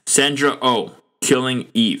Jackets, Sandra Oh, Killing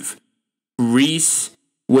Eve, Reese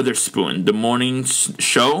Witherspoon, The Morning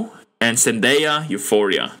Show, and Zendaya,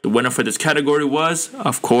 Euphoria. The winner for this category was,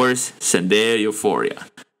 of course, Zendaya, Euphoria.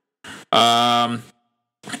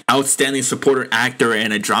 Outstanding Supporting Actor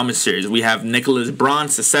in a Drama Series, we have Nicholas Braun,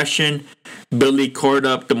 Succession, Billy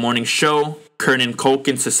Crudup, The Morning Show, Kernan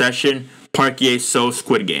Culkin, Succession, Park Ye-so,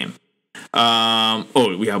 Squid Game. We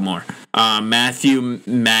have more. Matthew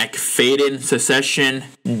McFadden, Succession,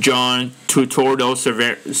 John Turturro,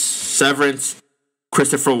 Severance,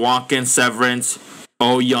 Christopher Walken, Severance,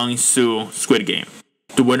 Oh Young-soo, Squid Game.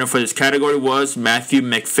 The winner for this category was Matthew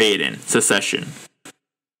McFadden, Succession.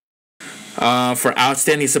 For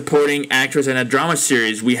Outstanding Supporting Actress in a Drama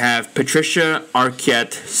Series, we have Patricia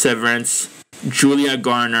Arquette, Severance, Julia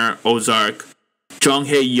Garner, Ozark, Jung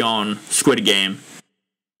Hae-yeon, Squid Game,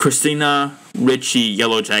 Christina Ricci,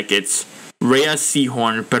 Yellow Jackets, Rhea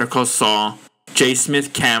Seehorn, Better Call Saul, J.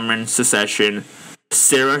 Smith Cameron, Succession,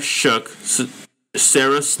 Sarah Snook,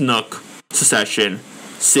 Succession,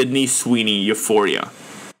 Sydney Sweeney, Euphoria.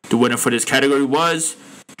 The winner for this category was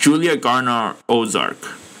Julia Garner, Ozark.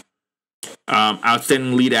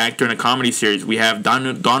 Outstanding lead actor in a comedy series, we have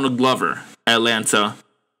Donald Glover, Atlanta,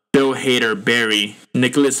 Bill Hader, Barry,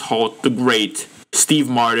 Nicholas Hoult, The Great, Steve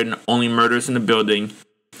Martin, Only Murders in the Building,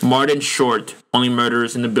 Martin Short, Only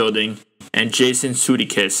Murders in the Building, and Jason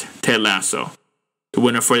Sudeikis, Ted Lasso. The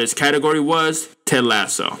winner for this category was Ted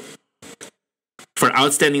Lasso. For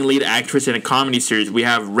Outstanding Lead Actress in a Comedy Series, we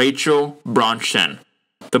have Rachel Brosnahan,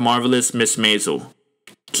 The Marvelous Miss Maisel,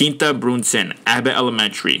 Quinta Brunson, Abbott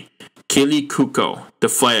Elementary, Kaylee Cuoco, The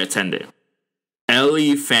Flight Attendant,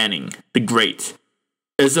 Ellie Fanning, The Great,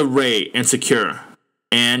 Issa Rae, Insecure,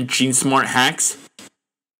 and Jean Smart Hacks.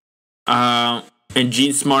 Winner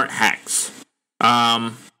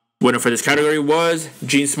for this category was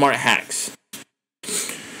Jean Smart Hacks.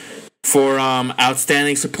 For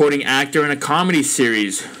Outstanding Supporting Actor in a Comedy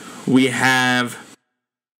Series, we have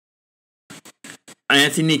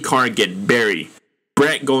Anthony Carrigan, Barry,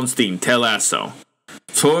 Brett Goldstein, Ted Lasso,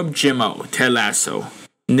 Toib Jimmo, Ted Lasso,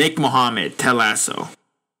 Nick Mohammed, Ted Lasso,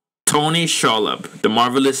 Tony Shalhoub, The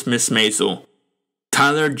Marvelous Miss Maisel,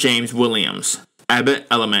 Tyler James Williams, Abbott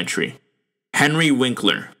Elementary, Henry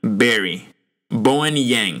Winkler, Barry, Bowen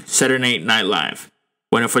Yang, Saturday Night Live.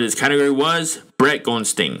 Winner for this category was Brett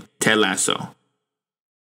Goldstein, Ted Lasso.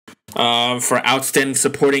 For Outstanding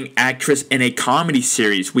Supporting Actress in a Comedy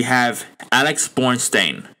Series, we have Alex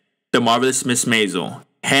Bornstein, The Marvelous Miss Maisel,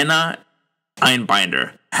 Hannah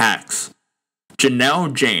Einbinder, Hacks,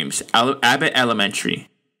 Janelle James, Abbott Elementary,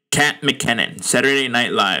 Kat McKinnon, Saturday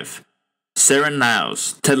Night Live, Sarah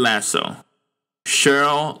Niles, Ted Lasso,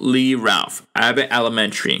 Cheryl Lee Ralph, Abbott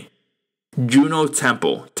Elementary, Juno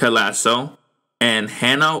Temple, Ted Lasso, and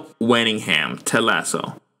Hannah Waddingham, Ted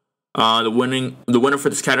Lasso. The winner for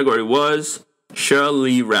this category was Cheryl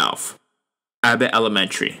Lee Ralph, Abbott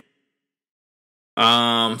Elementary.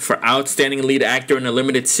 For Outstanding Lead Actor in a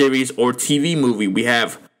Limited Series or TV Movie, we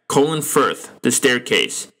have Colin Firth, The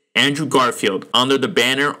Staircase, Andrew Garfield, Under the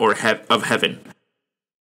Banner of Heaven,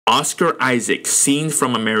 Oscar Isaac, Scenes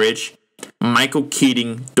from a Marriage, Michael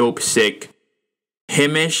Keating, Dope Sick,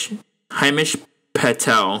 Hamish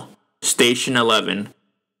Patel, Station 11,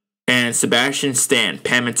 and Sebastian Stan,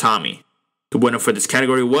 Pam and Tommy. The winner for this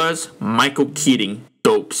category was Michael Keating,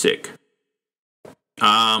 Dope Sick.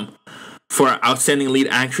 For Outstanding Lead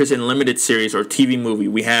Actress in a Limited Series or TV Movie,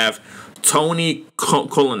 we have Toni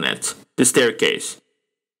Collette, The Staircase,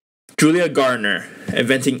 Julia Gardner,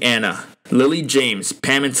 Inventing Anna, Lily James,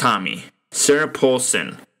 Pam and Tommy, Sarah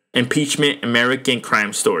Paulson, Impeachment, American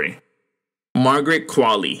Crime Story, Margaret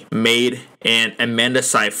Qualley, Maid, and Amanda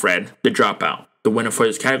Seyfried, The Dropout. The winner for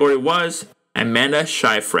this category was Amanda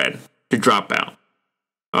Seyfried, The Dropout.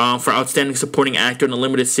 For Outstanding Supporting Actor in a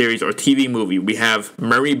Limited Series or TV Movie, we have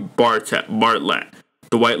Murray Bartlett,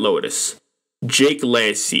 The White Lotus, Jake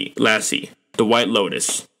Lassie, The White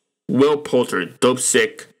Lotus, Will Poulter, Dope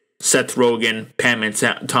Sick, Seth Rogen, Pam and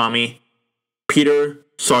Tommy, Peter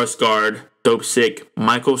Sarsgaard, Dope Sick,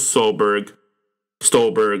 Michael Stolberg,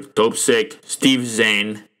 Dope Sick, Steve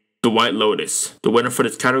Zahn, The White Lotus. The winner for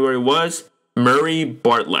this category was Murray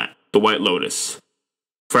Bartlett, The White Lotus.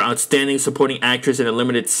 For Outstanding Supporting Actress in a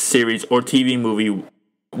Limited Series or TV Movie,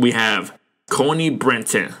 we have Coney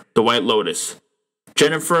Brenton, The White Lotus,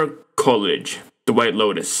 Jennifer Coolidge, The White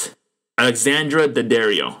Lotus, Alexandra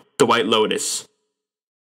Daddario, The White Lotus,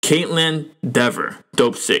 Caitlin Dever,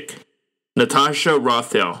 Dope Sick, Natasha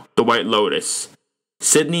Rothwell, The White Lotus,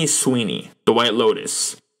 Sydney Sweeney, The White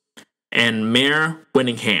Lotus, and Mare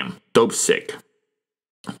Winningham, Dope Sick.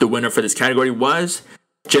 The winner for this category was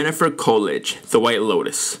Jennifer Coolidge, The White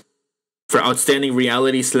Lotus. For Outstanding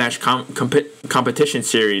Reality / Competition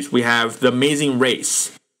Series, we have The Amazing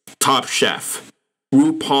Race, Top Chef,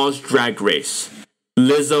 RuPaul's Drag Race,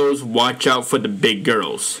 Lizzo's Watch Out for the Big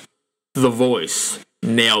Girls, The Voice,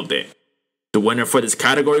 Nailed It. The winner for this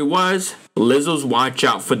category was Lizzo's Watch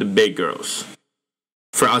Out for the Big Girls.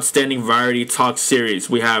 For Outstanding Variety Talk Series,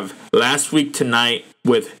 we have Last Week Tonight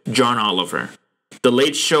with John Oliver, The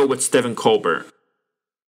Late Show with Stephen Colbert,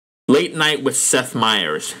 Late Night with Seth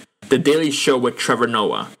Meyers, The Daily Show with Trevor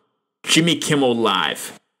Noah, Jimmy Kimmel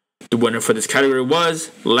Live. The winner for this category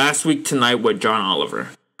was Last Week Tonight with John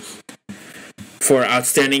Oliver. For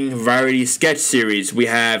Outstanding Variety Sketch Series, we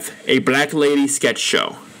have A Black Lady Sketch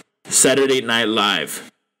Show, Saturday Night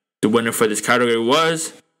Live. The winner for this category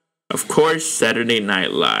was, of course, Saturday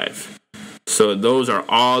Night Live. So those are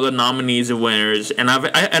all the nominees and winners. And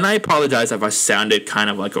I apologize if I sounded kind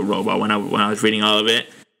of like a robot when I was reading all of it.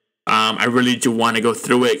 I really do want to go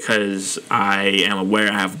through it because I am aware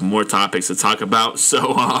I have more topics to talk about.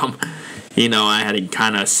 So I had to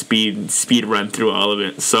kind of speed run through all of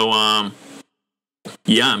it. So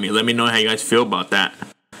yeah, I mean, let me know how you guys feel about that.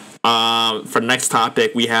 For next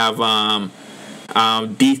topic, we have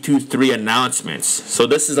D23 announcements. So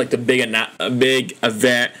this is like the big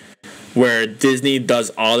event where Disney does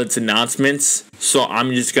all its announcements. So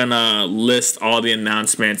I'm just gonna list all the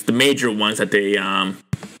announcements, the major ones that they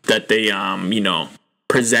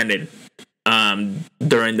presented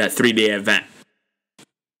during that 3-day event.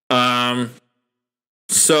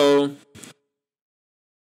 So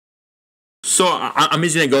I'm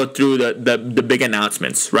just gonna go through the big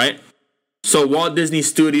announcements, right? So Walt Disney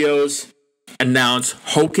Studios announced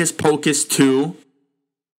Hocus Pocus 2,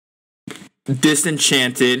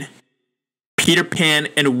 Disenchanted, Peter Pan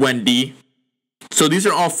and Wendy. So these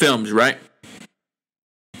are all films, right?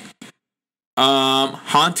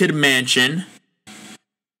 Haunted Mansion,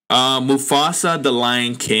 Mufasa the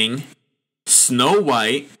Lion King, Snow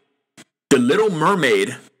White, The Little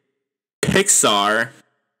Mermaid, Pixar.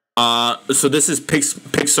 So this is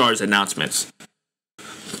Pixar's announcements.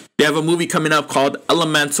 They have a movie coming up called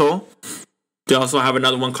Elemental. They also have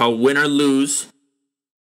another one called Win or Lose.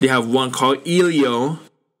 They have one called Elio.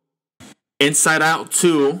 Inside Out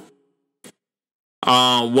 2.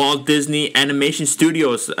 Walt Disney Animation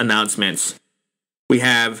Studios announcements. We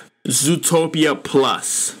have Zootopia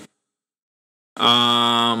Plus.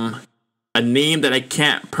 A name that I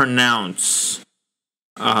can't pronounce.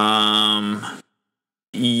 Yao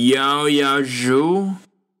Yao Zhu.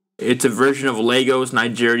 It's a version of Legos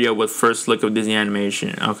Nigeria with first look of Disney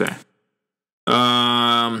animation. Okay.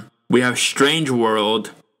 We have Strange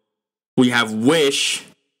World. We have Wish.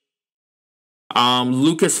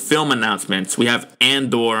 Lucasfilm announcements. We have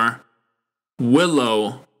Andor,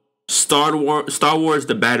 Willow, Star Wars: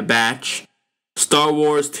 The Bad Batch, Star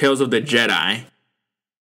Wars: Tales of the Jedi,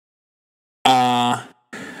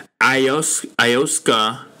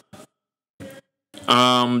 Ioska,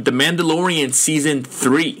 The Mandalorian Season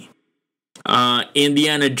 3,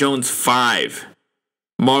 Indiana Jones 5,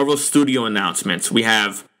 Marvel Studio announcements. We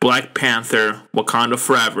have Black Panther, Wakanda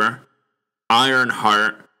Forever,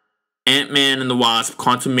 Ironheart, Ant-Man and the Wasp,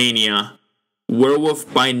 Quantumania,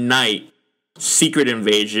 Werewolf by Night, Secret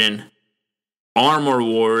Invasion, Armor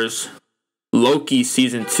Wars, Loki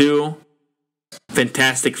Season 2,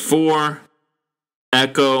 Fantastic Four,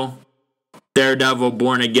 Echo, Daredevil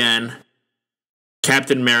Born Again,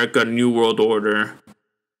 Captain America New World Order,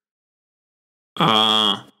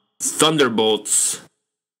 Thunderbolts,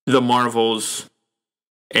 The Marvels,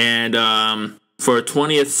 and for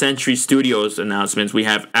 20th Century Studios announcements, we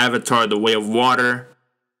have Avatar: The Way of Water,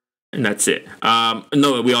 and that's it.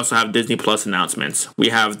 No, we also have Disney Plus announcements. We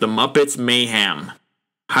have The Muppets Mayhem,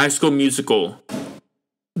 High School Musical,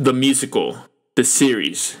 the musical, the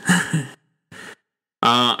series,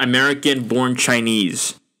 American Born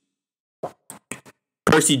Chinese,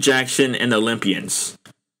 Percy Jackson and the Olympians,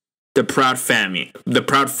 The Proud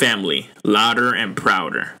Family, Louder and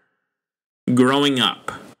Prouder, Growing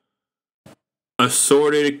Up,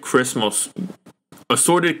 Assorted Christmas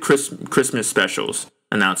specials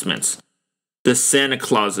announcements, The Santa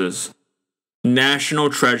Clauses, National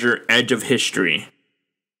Treasure: Edge of History,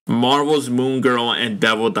 Marvel's Moon Girl and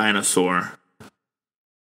Devil Dinosaur,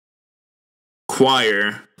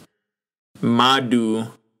 Choir, Madhu,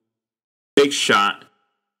 Big Shot,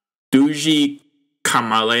 Duji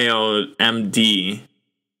Kamaleo MD,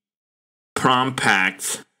 Prom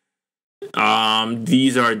Pact.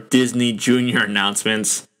 These are Disney Junior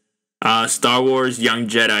announcements. Star Wars Young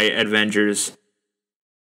Jedi Adventures.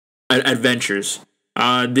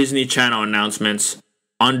 Disney Channel announcements.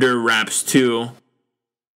 Under Wraps 2.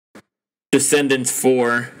 Descendants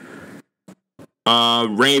 4.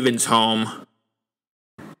 Raven's Home.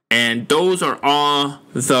 And those are all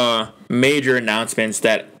the major announcements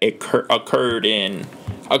that occurred in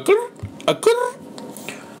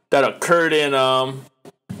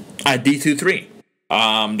at D23.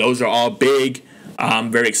 Those are all big.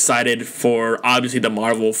 I'm very excited for obviously the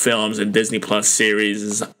Marvel films and Disney Plus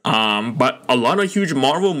series. But a lot of huge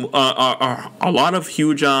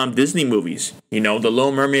Disney movies. You know, The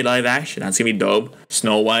Little Mermaid live action. That's gonna be dope.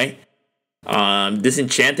 Snow White.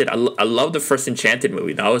 Disenchanted. I love the first Enchanted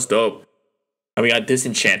movie. That was dope. And we got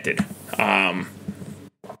Disenchanted.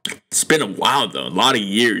 It's been a while though. A lot of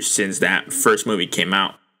years since that first movie came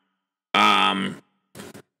out.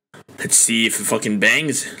 Let's see if it fucking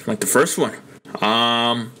bangs like the first one.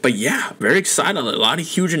 But yeah, very excited. A lot of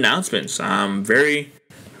huge announcements. I'm very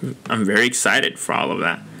excited for all of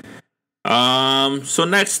that. So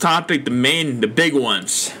next topic, the big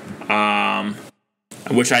ones.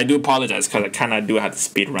 Which I do apologize because I kind of do have to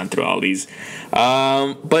speed run through all these.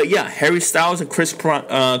 But yeah, Harry Styles and Chris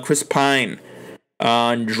Pine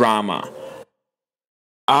drama.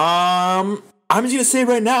 I'm just gonna say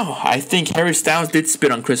right now, I think Harry Styles did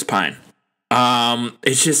spit on Chris Pine.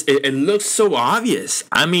 It's just it looks so obvious.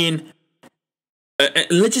 I mean,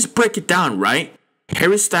 let's just break it down, right?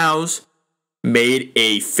 Harry Styles made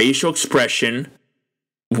a facial expression,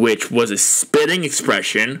 which was a spitting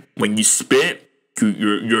expression. When you spit,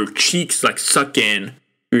 your cheeks like suck in,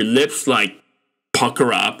 your lips like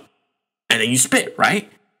pucker up, and then you spit, right?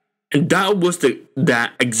 And that was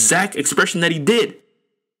that exact expression that he did.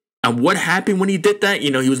 And what happened when he did that?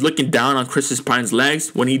 You know, he was looking down on Chris Pine's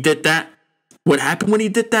legs when he did that. What happened when he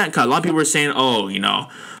did that? Because a lot of people were saying, oh, you know,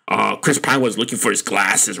 Chris Pine was looking for his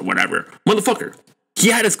glasses or whatever. Motherfucker, he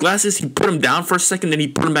had his glasses. He put them down for a second, then he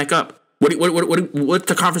put them back up. What's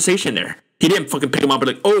the conversation there? He didn't fucking pick them up and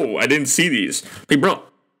like, oh, I didn't see these. Like, bro,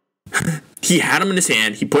 he had them in his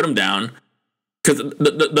hand. He put them down. Because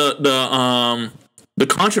the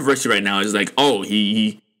controversy right now is like, oh,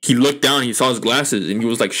 he looked down, he saw his glasses, and he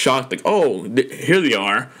was like shocked, like, oh, here they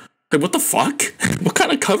are. Like, what the fuck? What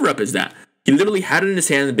kind of cover up is that? He literally had it in his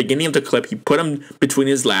hand at the beginning of the clip. He put them between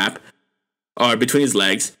his lap, or between his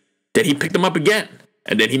legs. Then he picked them up again,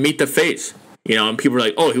 and then he made the face. You know, and people were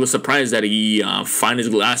like, oh, he was surprised that he found his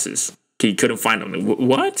glasses. He couldn't find them. Like,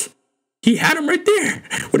 what? He had them right there.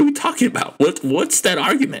 What are we talking about? What's that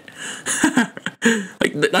argument?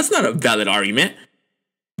 Like, that's not a valid argument.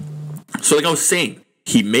 So like I was saying,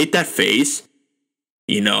 he made that face,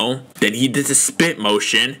 you know, then he did the spit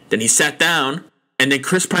motion, then he sat down, and then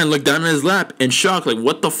Chris Pine looked down in his lap in shock, like,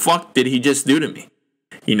 what the fuck did he just do to me?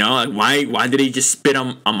 You know, like, why did he just spit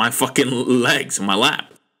on my fucking legs, on my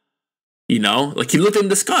lap? You know, like, he looked in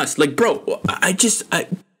disgust. Like, bro,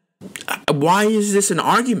 why is this an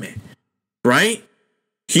argument? Right?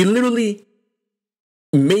 He literally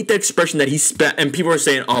made the expression that he spat, and people are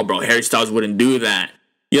saying, oh, bro, Harry Styles wouldn't do that.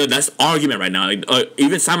 You know, that's argument right now. Like,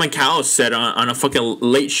 even Simon Cowell said on a fucking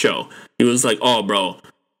late show, he was like, oh, bro,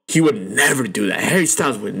 he would never do that. Harry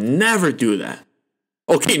Styles would never do that.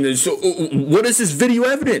 Okay, so what is this video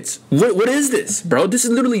evidence? What is this, bro? This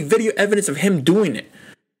is literally video evidence of him doing it.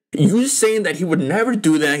 You saying that he would never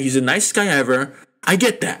do that, he's the nicest guy ever, I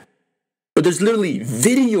get that. But there's literally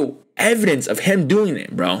video evidence of him doing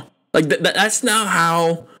it, bro. Like, that's not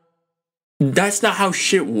how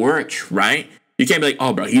shit works, right? You can't be like,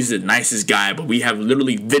 oh, bro, he's the nicest guy, but we have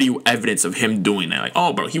literally video evidence of him doing that. Like,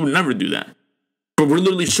 oh, bro, he would never do that. But we're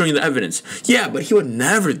literally showing you the evidence. Yeah, but he would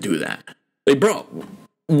never do that. Like, bro,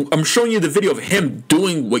 I'm showing you the video of him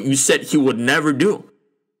doing what you said he would never do.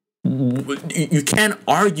 You can't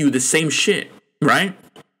argue the same shit, right?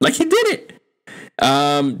 Like, he did it.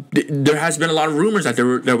 There has been a lot of rumors that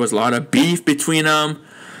there was a lot of beef between them.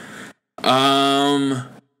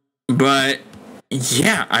 But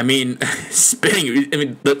yeah, I mean, spitting. I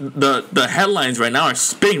mean, the headlines right now are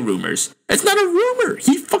spitting rumors. It's not a rumor.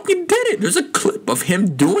 He fucking did it. There's a clip of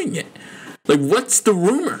him doing it. Like, what's the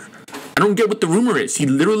rumor? I don't get what the rumor is. He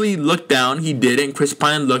literally looked down. He did it. And Chris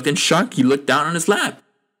Pine looked in shock. He looked down on his lap.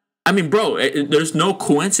 I mean, bro, there's no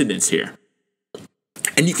coincidence here.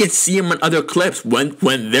 And you can see him in other clips.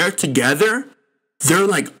 When they're together, they're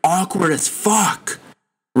like awkward as fuck.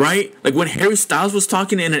 Right? Like when Harry Styles was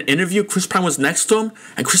talking in an interview, Chris Pine was next to him,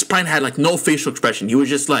 and Chris Pine had like no facial expression. He was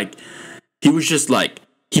just like,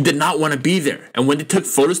 he did not want to be there. And when they took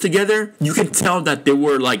photos together, you can tell that they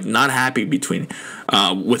were like not happy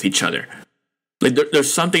with each other. Like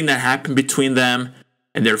there's something that happened between them,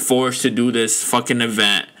 and they're forced to do this fucking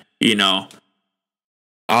event, you know.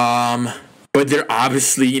 But they're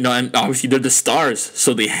obviously, and obviously they're the stars,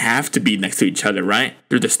 so they have to be next to each other, right?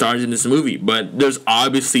 They're the stars in this movie, but there's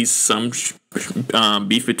obviously some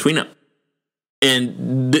beef between them.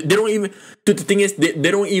 And they don't even, dude, the thing is, they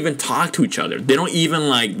don't even talk to each other. They don't even,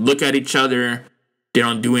 like, look at each other. They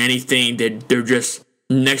don't do anything. They're just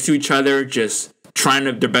next to each other, just trying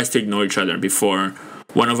their best to ignore each other before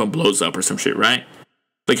one of them blows up or some shit, right?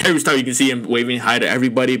 Like, Harry Styles, you can see him waving hi to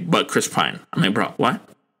everybody but Chris Pine. I'm like, bro, what?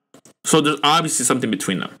 So there's obviously something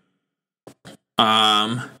between them.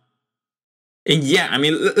 And yeah, I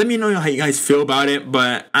mean, let me know how you guys feel about it.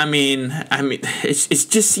 But I mean, it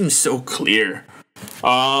just seems so clear.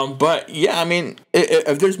 But yeah, I mean,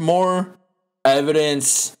 if there's more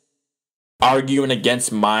evidence arguing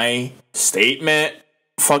against my statement,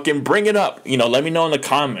 fucking bring it up. Let me know in the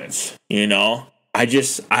comments. I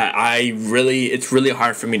really, it's really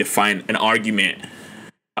hard for me to find an argument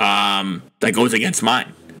that goes against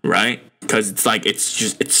mine. Right? Because it's like,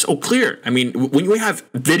 it's so clear. I mean, when you have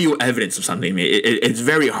video evidence of something, it's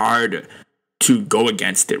very hard to go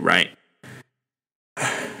against it, right?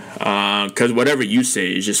 Because whatever you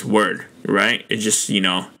say is just word, right? It's just,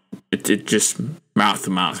 it just mouth to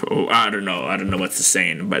mouth. Oh, I don't know what's the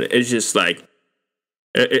saying, but it's just like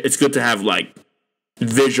it's good to have like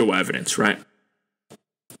visual evidence, right?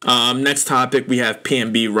 Next topic, we have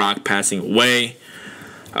PNB ROCK passing away.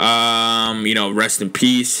 Rest in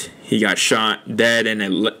peace. He got shot dead in a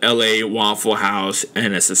LA Waffle House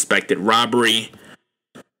in a suspected robbery.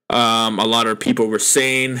 A lot of people were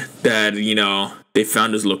saying that, they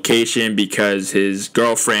found his location because his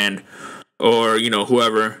girlfriend or,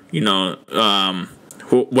 whoever,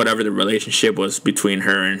 whatever the relationship was between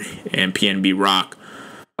her and PNB ROCK.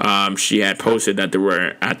 She had posted that they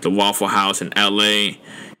were at the Waffle House in LA,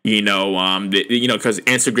 because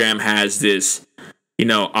Instagram has this,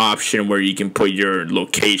 option where you can put your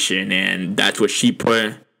location, and that's what she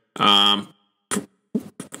put.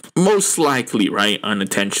 Most likely, right,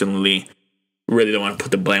 unintentionally. Really don't want to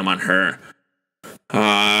put the blame on her.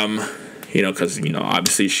 Because,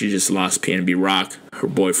 obviously she just lost PNB ROCK, her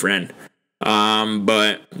boyfriend.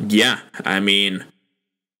 But yeah, I mean,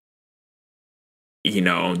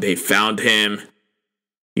 they found him,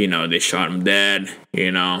 they shot him dead,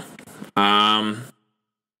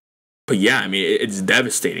 but yeah, I mean, it's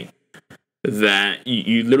devastating that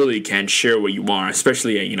you literally can't share what you are,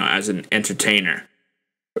 especially, as an entertainer.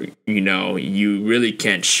 You really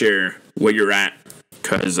can't share where you're at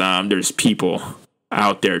because there's people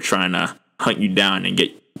out there trying to hunt you down and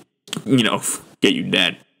get you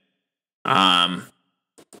dead.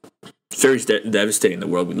 It's very devastating, the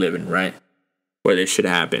world we live in, right? Where this shit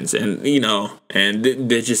happens, and and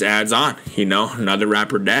this just adds on, another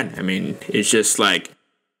rapper dead. I mean, it's just like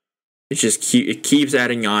it keeps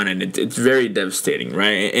adding on, and it's very devastating,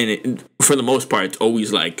 right? And for the most part, it's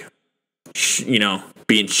always like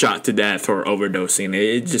being shot to death or overdosing.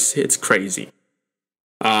 It's crazy.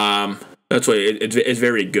 That's why it's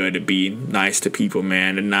very good to be nice to people,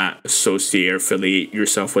 man, and not associate or affiliate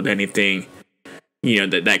yourself with anything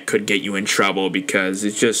that could get you in trouble, because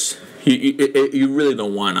it's just you really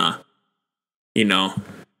don't want to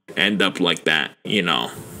end up like that. You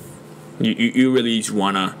really just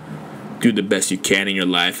want to do the best you can in your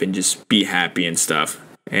life and just be happy and stuff,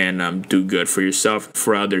 and do good for yourself,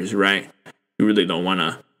 for others, right? You really don't want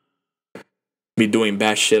to be doing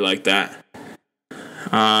bad shit like that.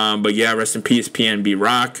 But yeah, rest in peace, PNB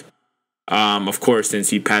ROCK. Of course, since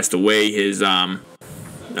he passed away, his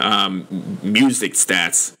music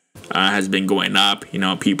stats has been going up.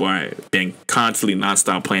 People are been constantly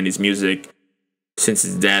nonstop playing his music since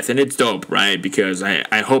his death, and it's dope, right? Because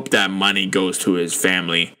I hope that money goes to his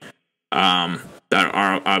family, that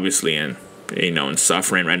are obviously in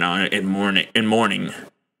suffering right now, in mourning.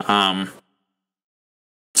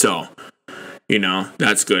 So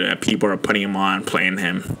that's good that people are putting him on, playing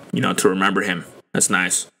him, to remember him. That's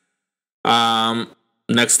nice.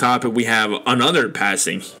 Next topic, we have another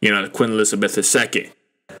passing, Queen Elizabeth II.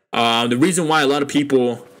 The reason why a lot of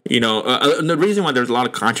people, the reason why there's a lot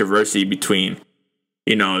of controversy between,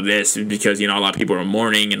 this is because, a lot of people are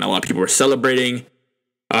mourning and a lot of people are celebrating.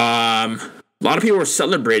 A lot of people are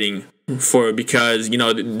celebrating because,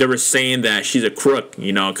 they were saying that she's a crook,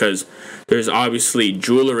 because there's obviously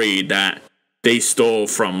jewelry that they stole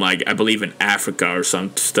from, like, I believe in Africa or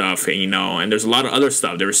some stuff, and there's a lot of other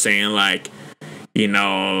stuff. They were saying, like,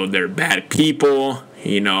 they're bad people,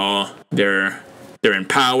 they're in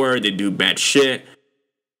power, they do bad shit.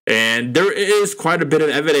 And there is quite a bit of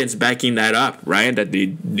evidence backing that up, right? That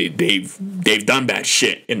they've done bad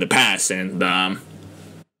shit in the past. And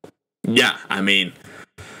yeah, I mean,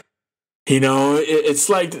 it's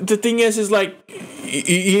like, the thing is like,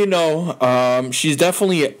 she's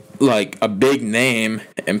definitely like a big name,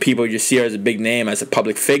 and people just see her as a big name, as a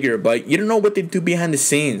public figure, but you don't know what they do behind the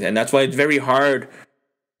scenes, and that's why it's very hard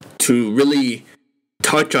to really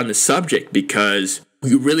touch on the subject, because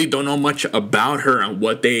you really don't know much about her and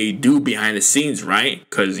what they do behind the scenes, right?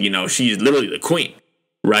 Because she's literally the queen,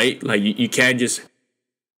 right? Like you can't just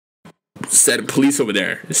set police over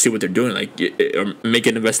there and see what they're doing, like, or make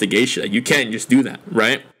an investigation. Like, you can't just do that,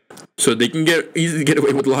 right? So they can easily get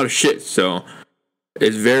away with a lot of shit. So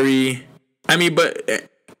it's very, but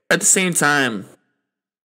at the same time,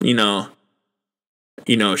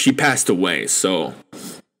 she passed away. So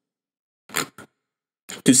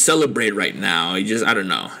to celebrate right now, I don't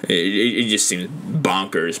know. It just seems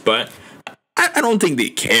bonkers. But I don't think they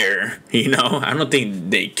care, I don't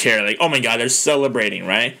think they care. Like, oh my God, they're celebrating,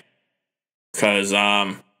 right? Because,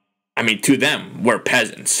 to them, we're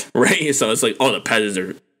peasants, right? So it's like, oh, the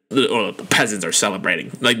peasants are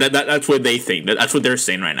celebrating. Like, that's what they think. That's what they're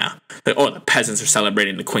saying right now. Like, oh, the peasants are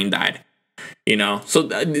celebrating the queen died. So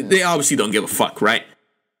they obviously don't give a fuck, right?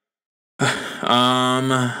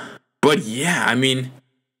 But yeah,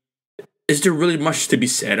 is there really much to be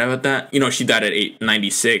said about that? You know, she died at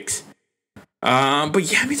 96. But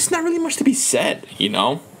yeah, I mean, it's not really much to be said, you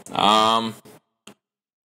know.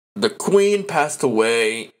 The Queen passed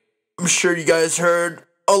away. I'm sure you guys heard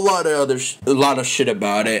a lot of shit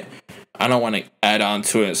about it. I don't want to add on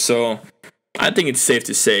to it, so I think it's safe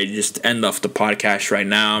to say just end off the podcast right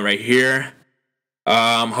now, right here.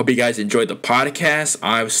 Hope you guys enjoyed the podcast.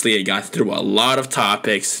 Obviously, I got through a lot of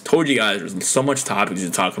topics. Told you guys there's so much topics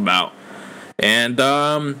to talk about, and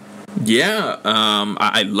I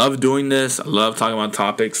love doing this. I love talking about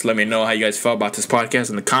topics. Let me know how you guys felt about this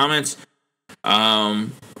podcast in the comments,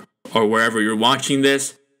 or wherever you're watching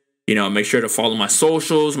this. You know, make sure to follow my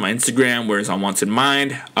socials, my Instagram, where it's Unwanted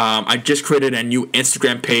Mind. I just created a new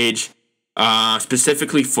Instagram page,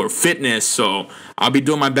 specifically for fitness. So I'll be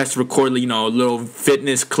doing my best to record, you know, little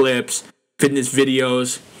fitness clips, fitness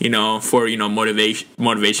videos, you know, for, you know,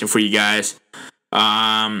 motivation for you guys. So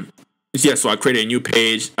I created a new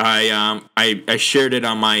page. I shared it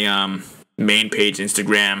on my main page,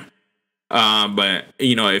 Instagram. But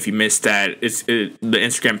you know, if you missed that, the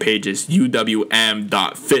Instagram page is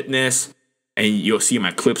uwm.fitness, and you'll see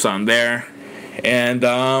my clips on there. And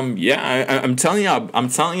I'm telling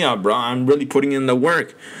y'all, bro, I'm really putting in the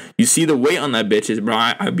work. You see the weight on that bitches, bro.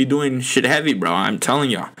 I be doing shit heavy, bro. I'm telling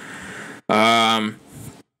y'all. But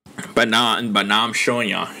now I'm showing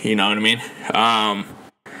y'all. You know what I mean?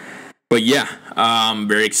 But yeah, I'm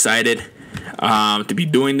very excited to be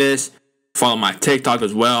doing this. Follow my TikTok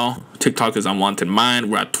as well. TikTok is Unwanted Mind.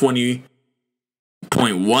 We're at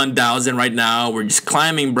 20.1 thousand right now. We're just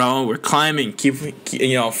climbing, bro. We're climbing. Keep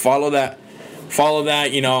you know, follow that.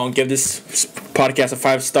 You know, give this podcast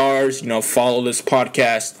 5 stars. You know, follow this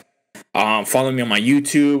podcast. Follow me on my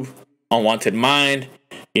YouTube, Unwanted Mind.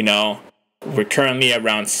 You know, we're currently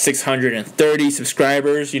around 630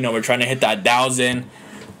 subscribers. You know, we're trying to hit that 1,000.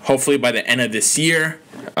 Hopefully by the end of this year.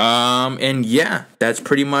 And yeah, that's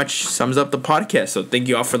pretty much sums up the podcast. So thank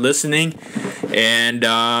you all for listening, and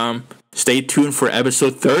stay tuned for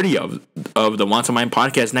episode 30 of the Want to Mind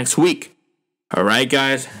podcast next week. All right,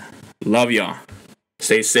 guys, love y'all.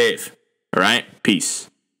 Stay safe. All right, peace.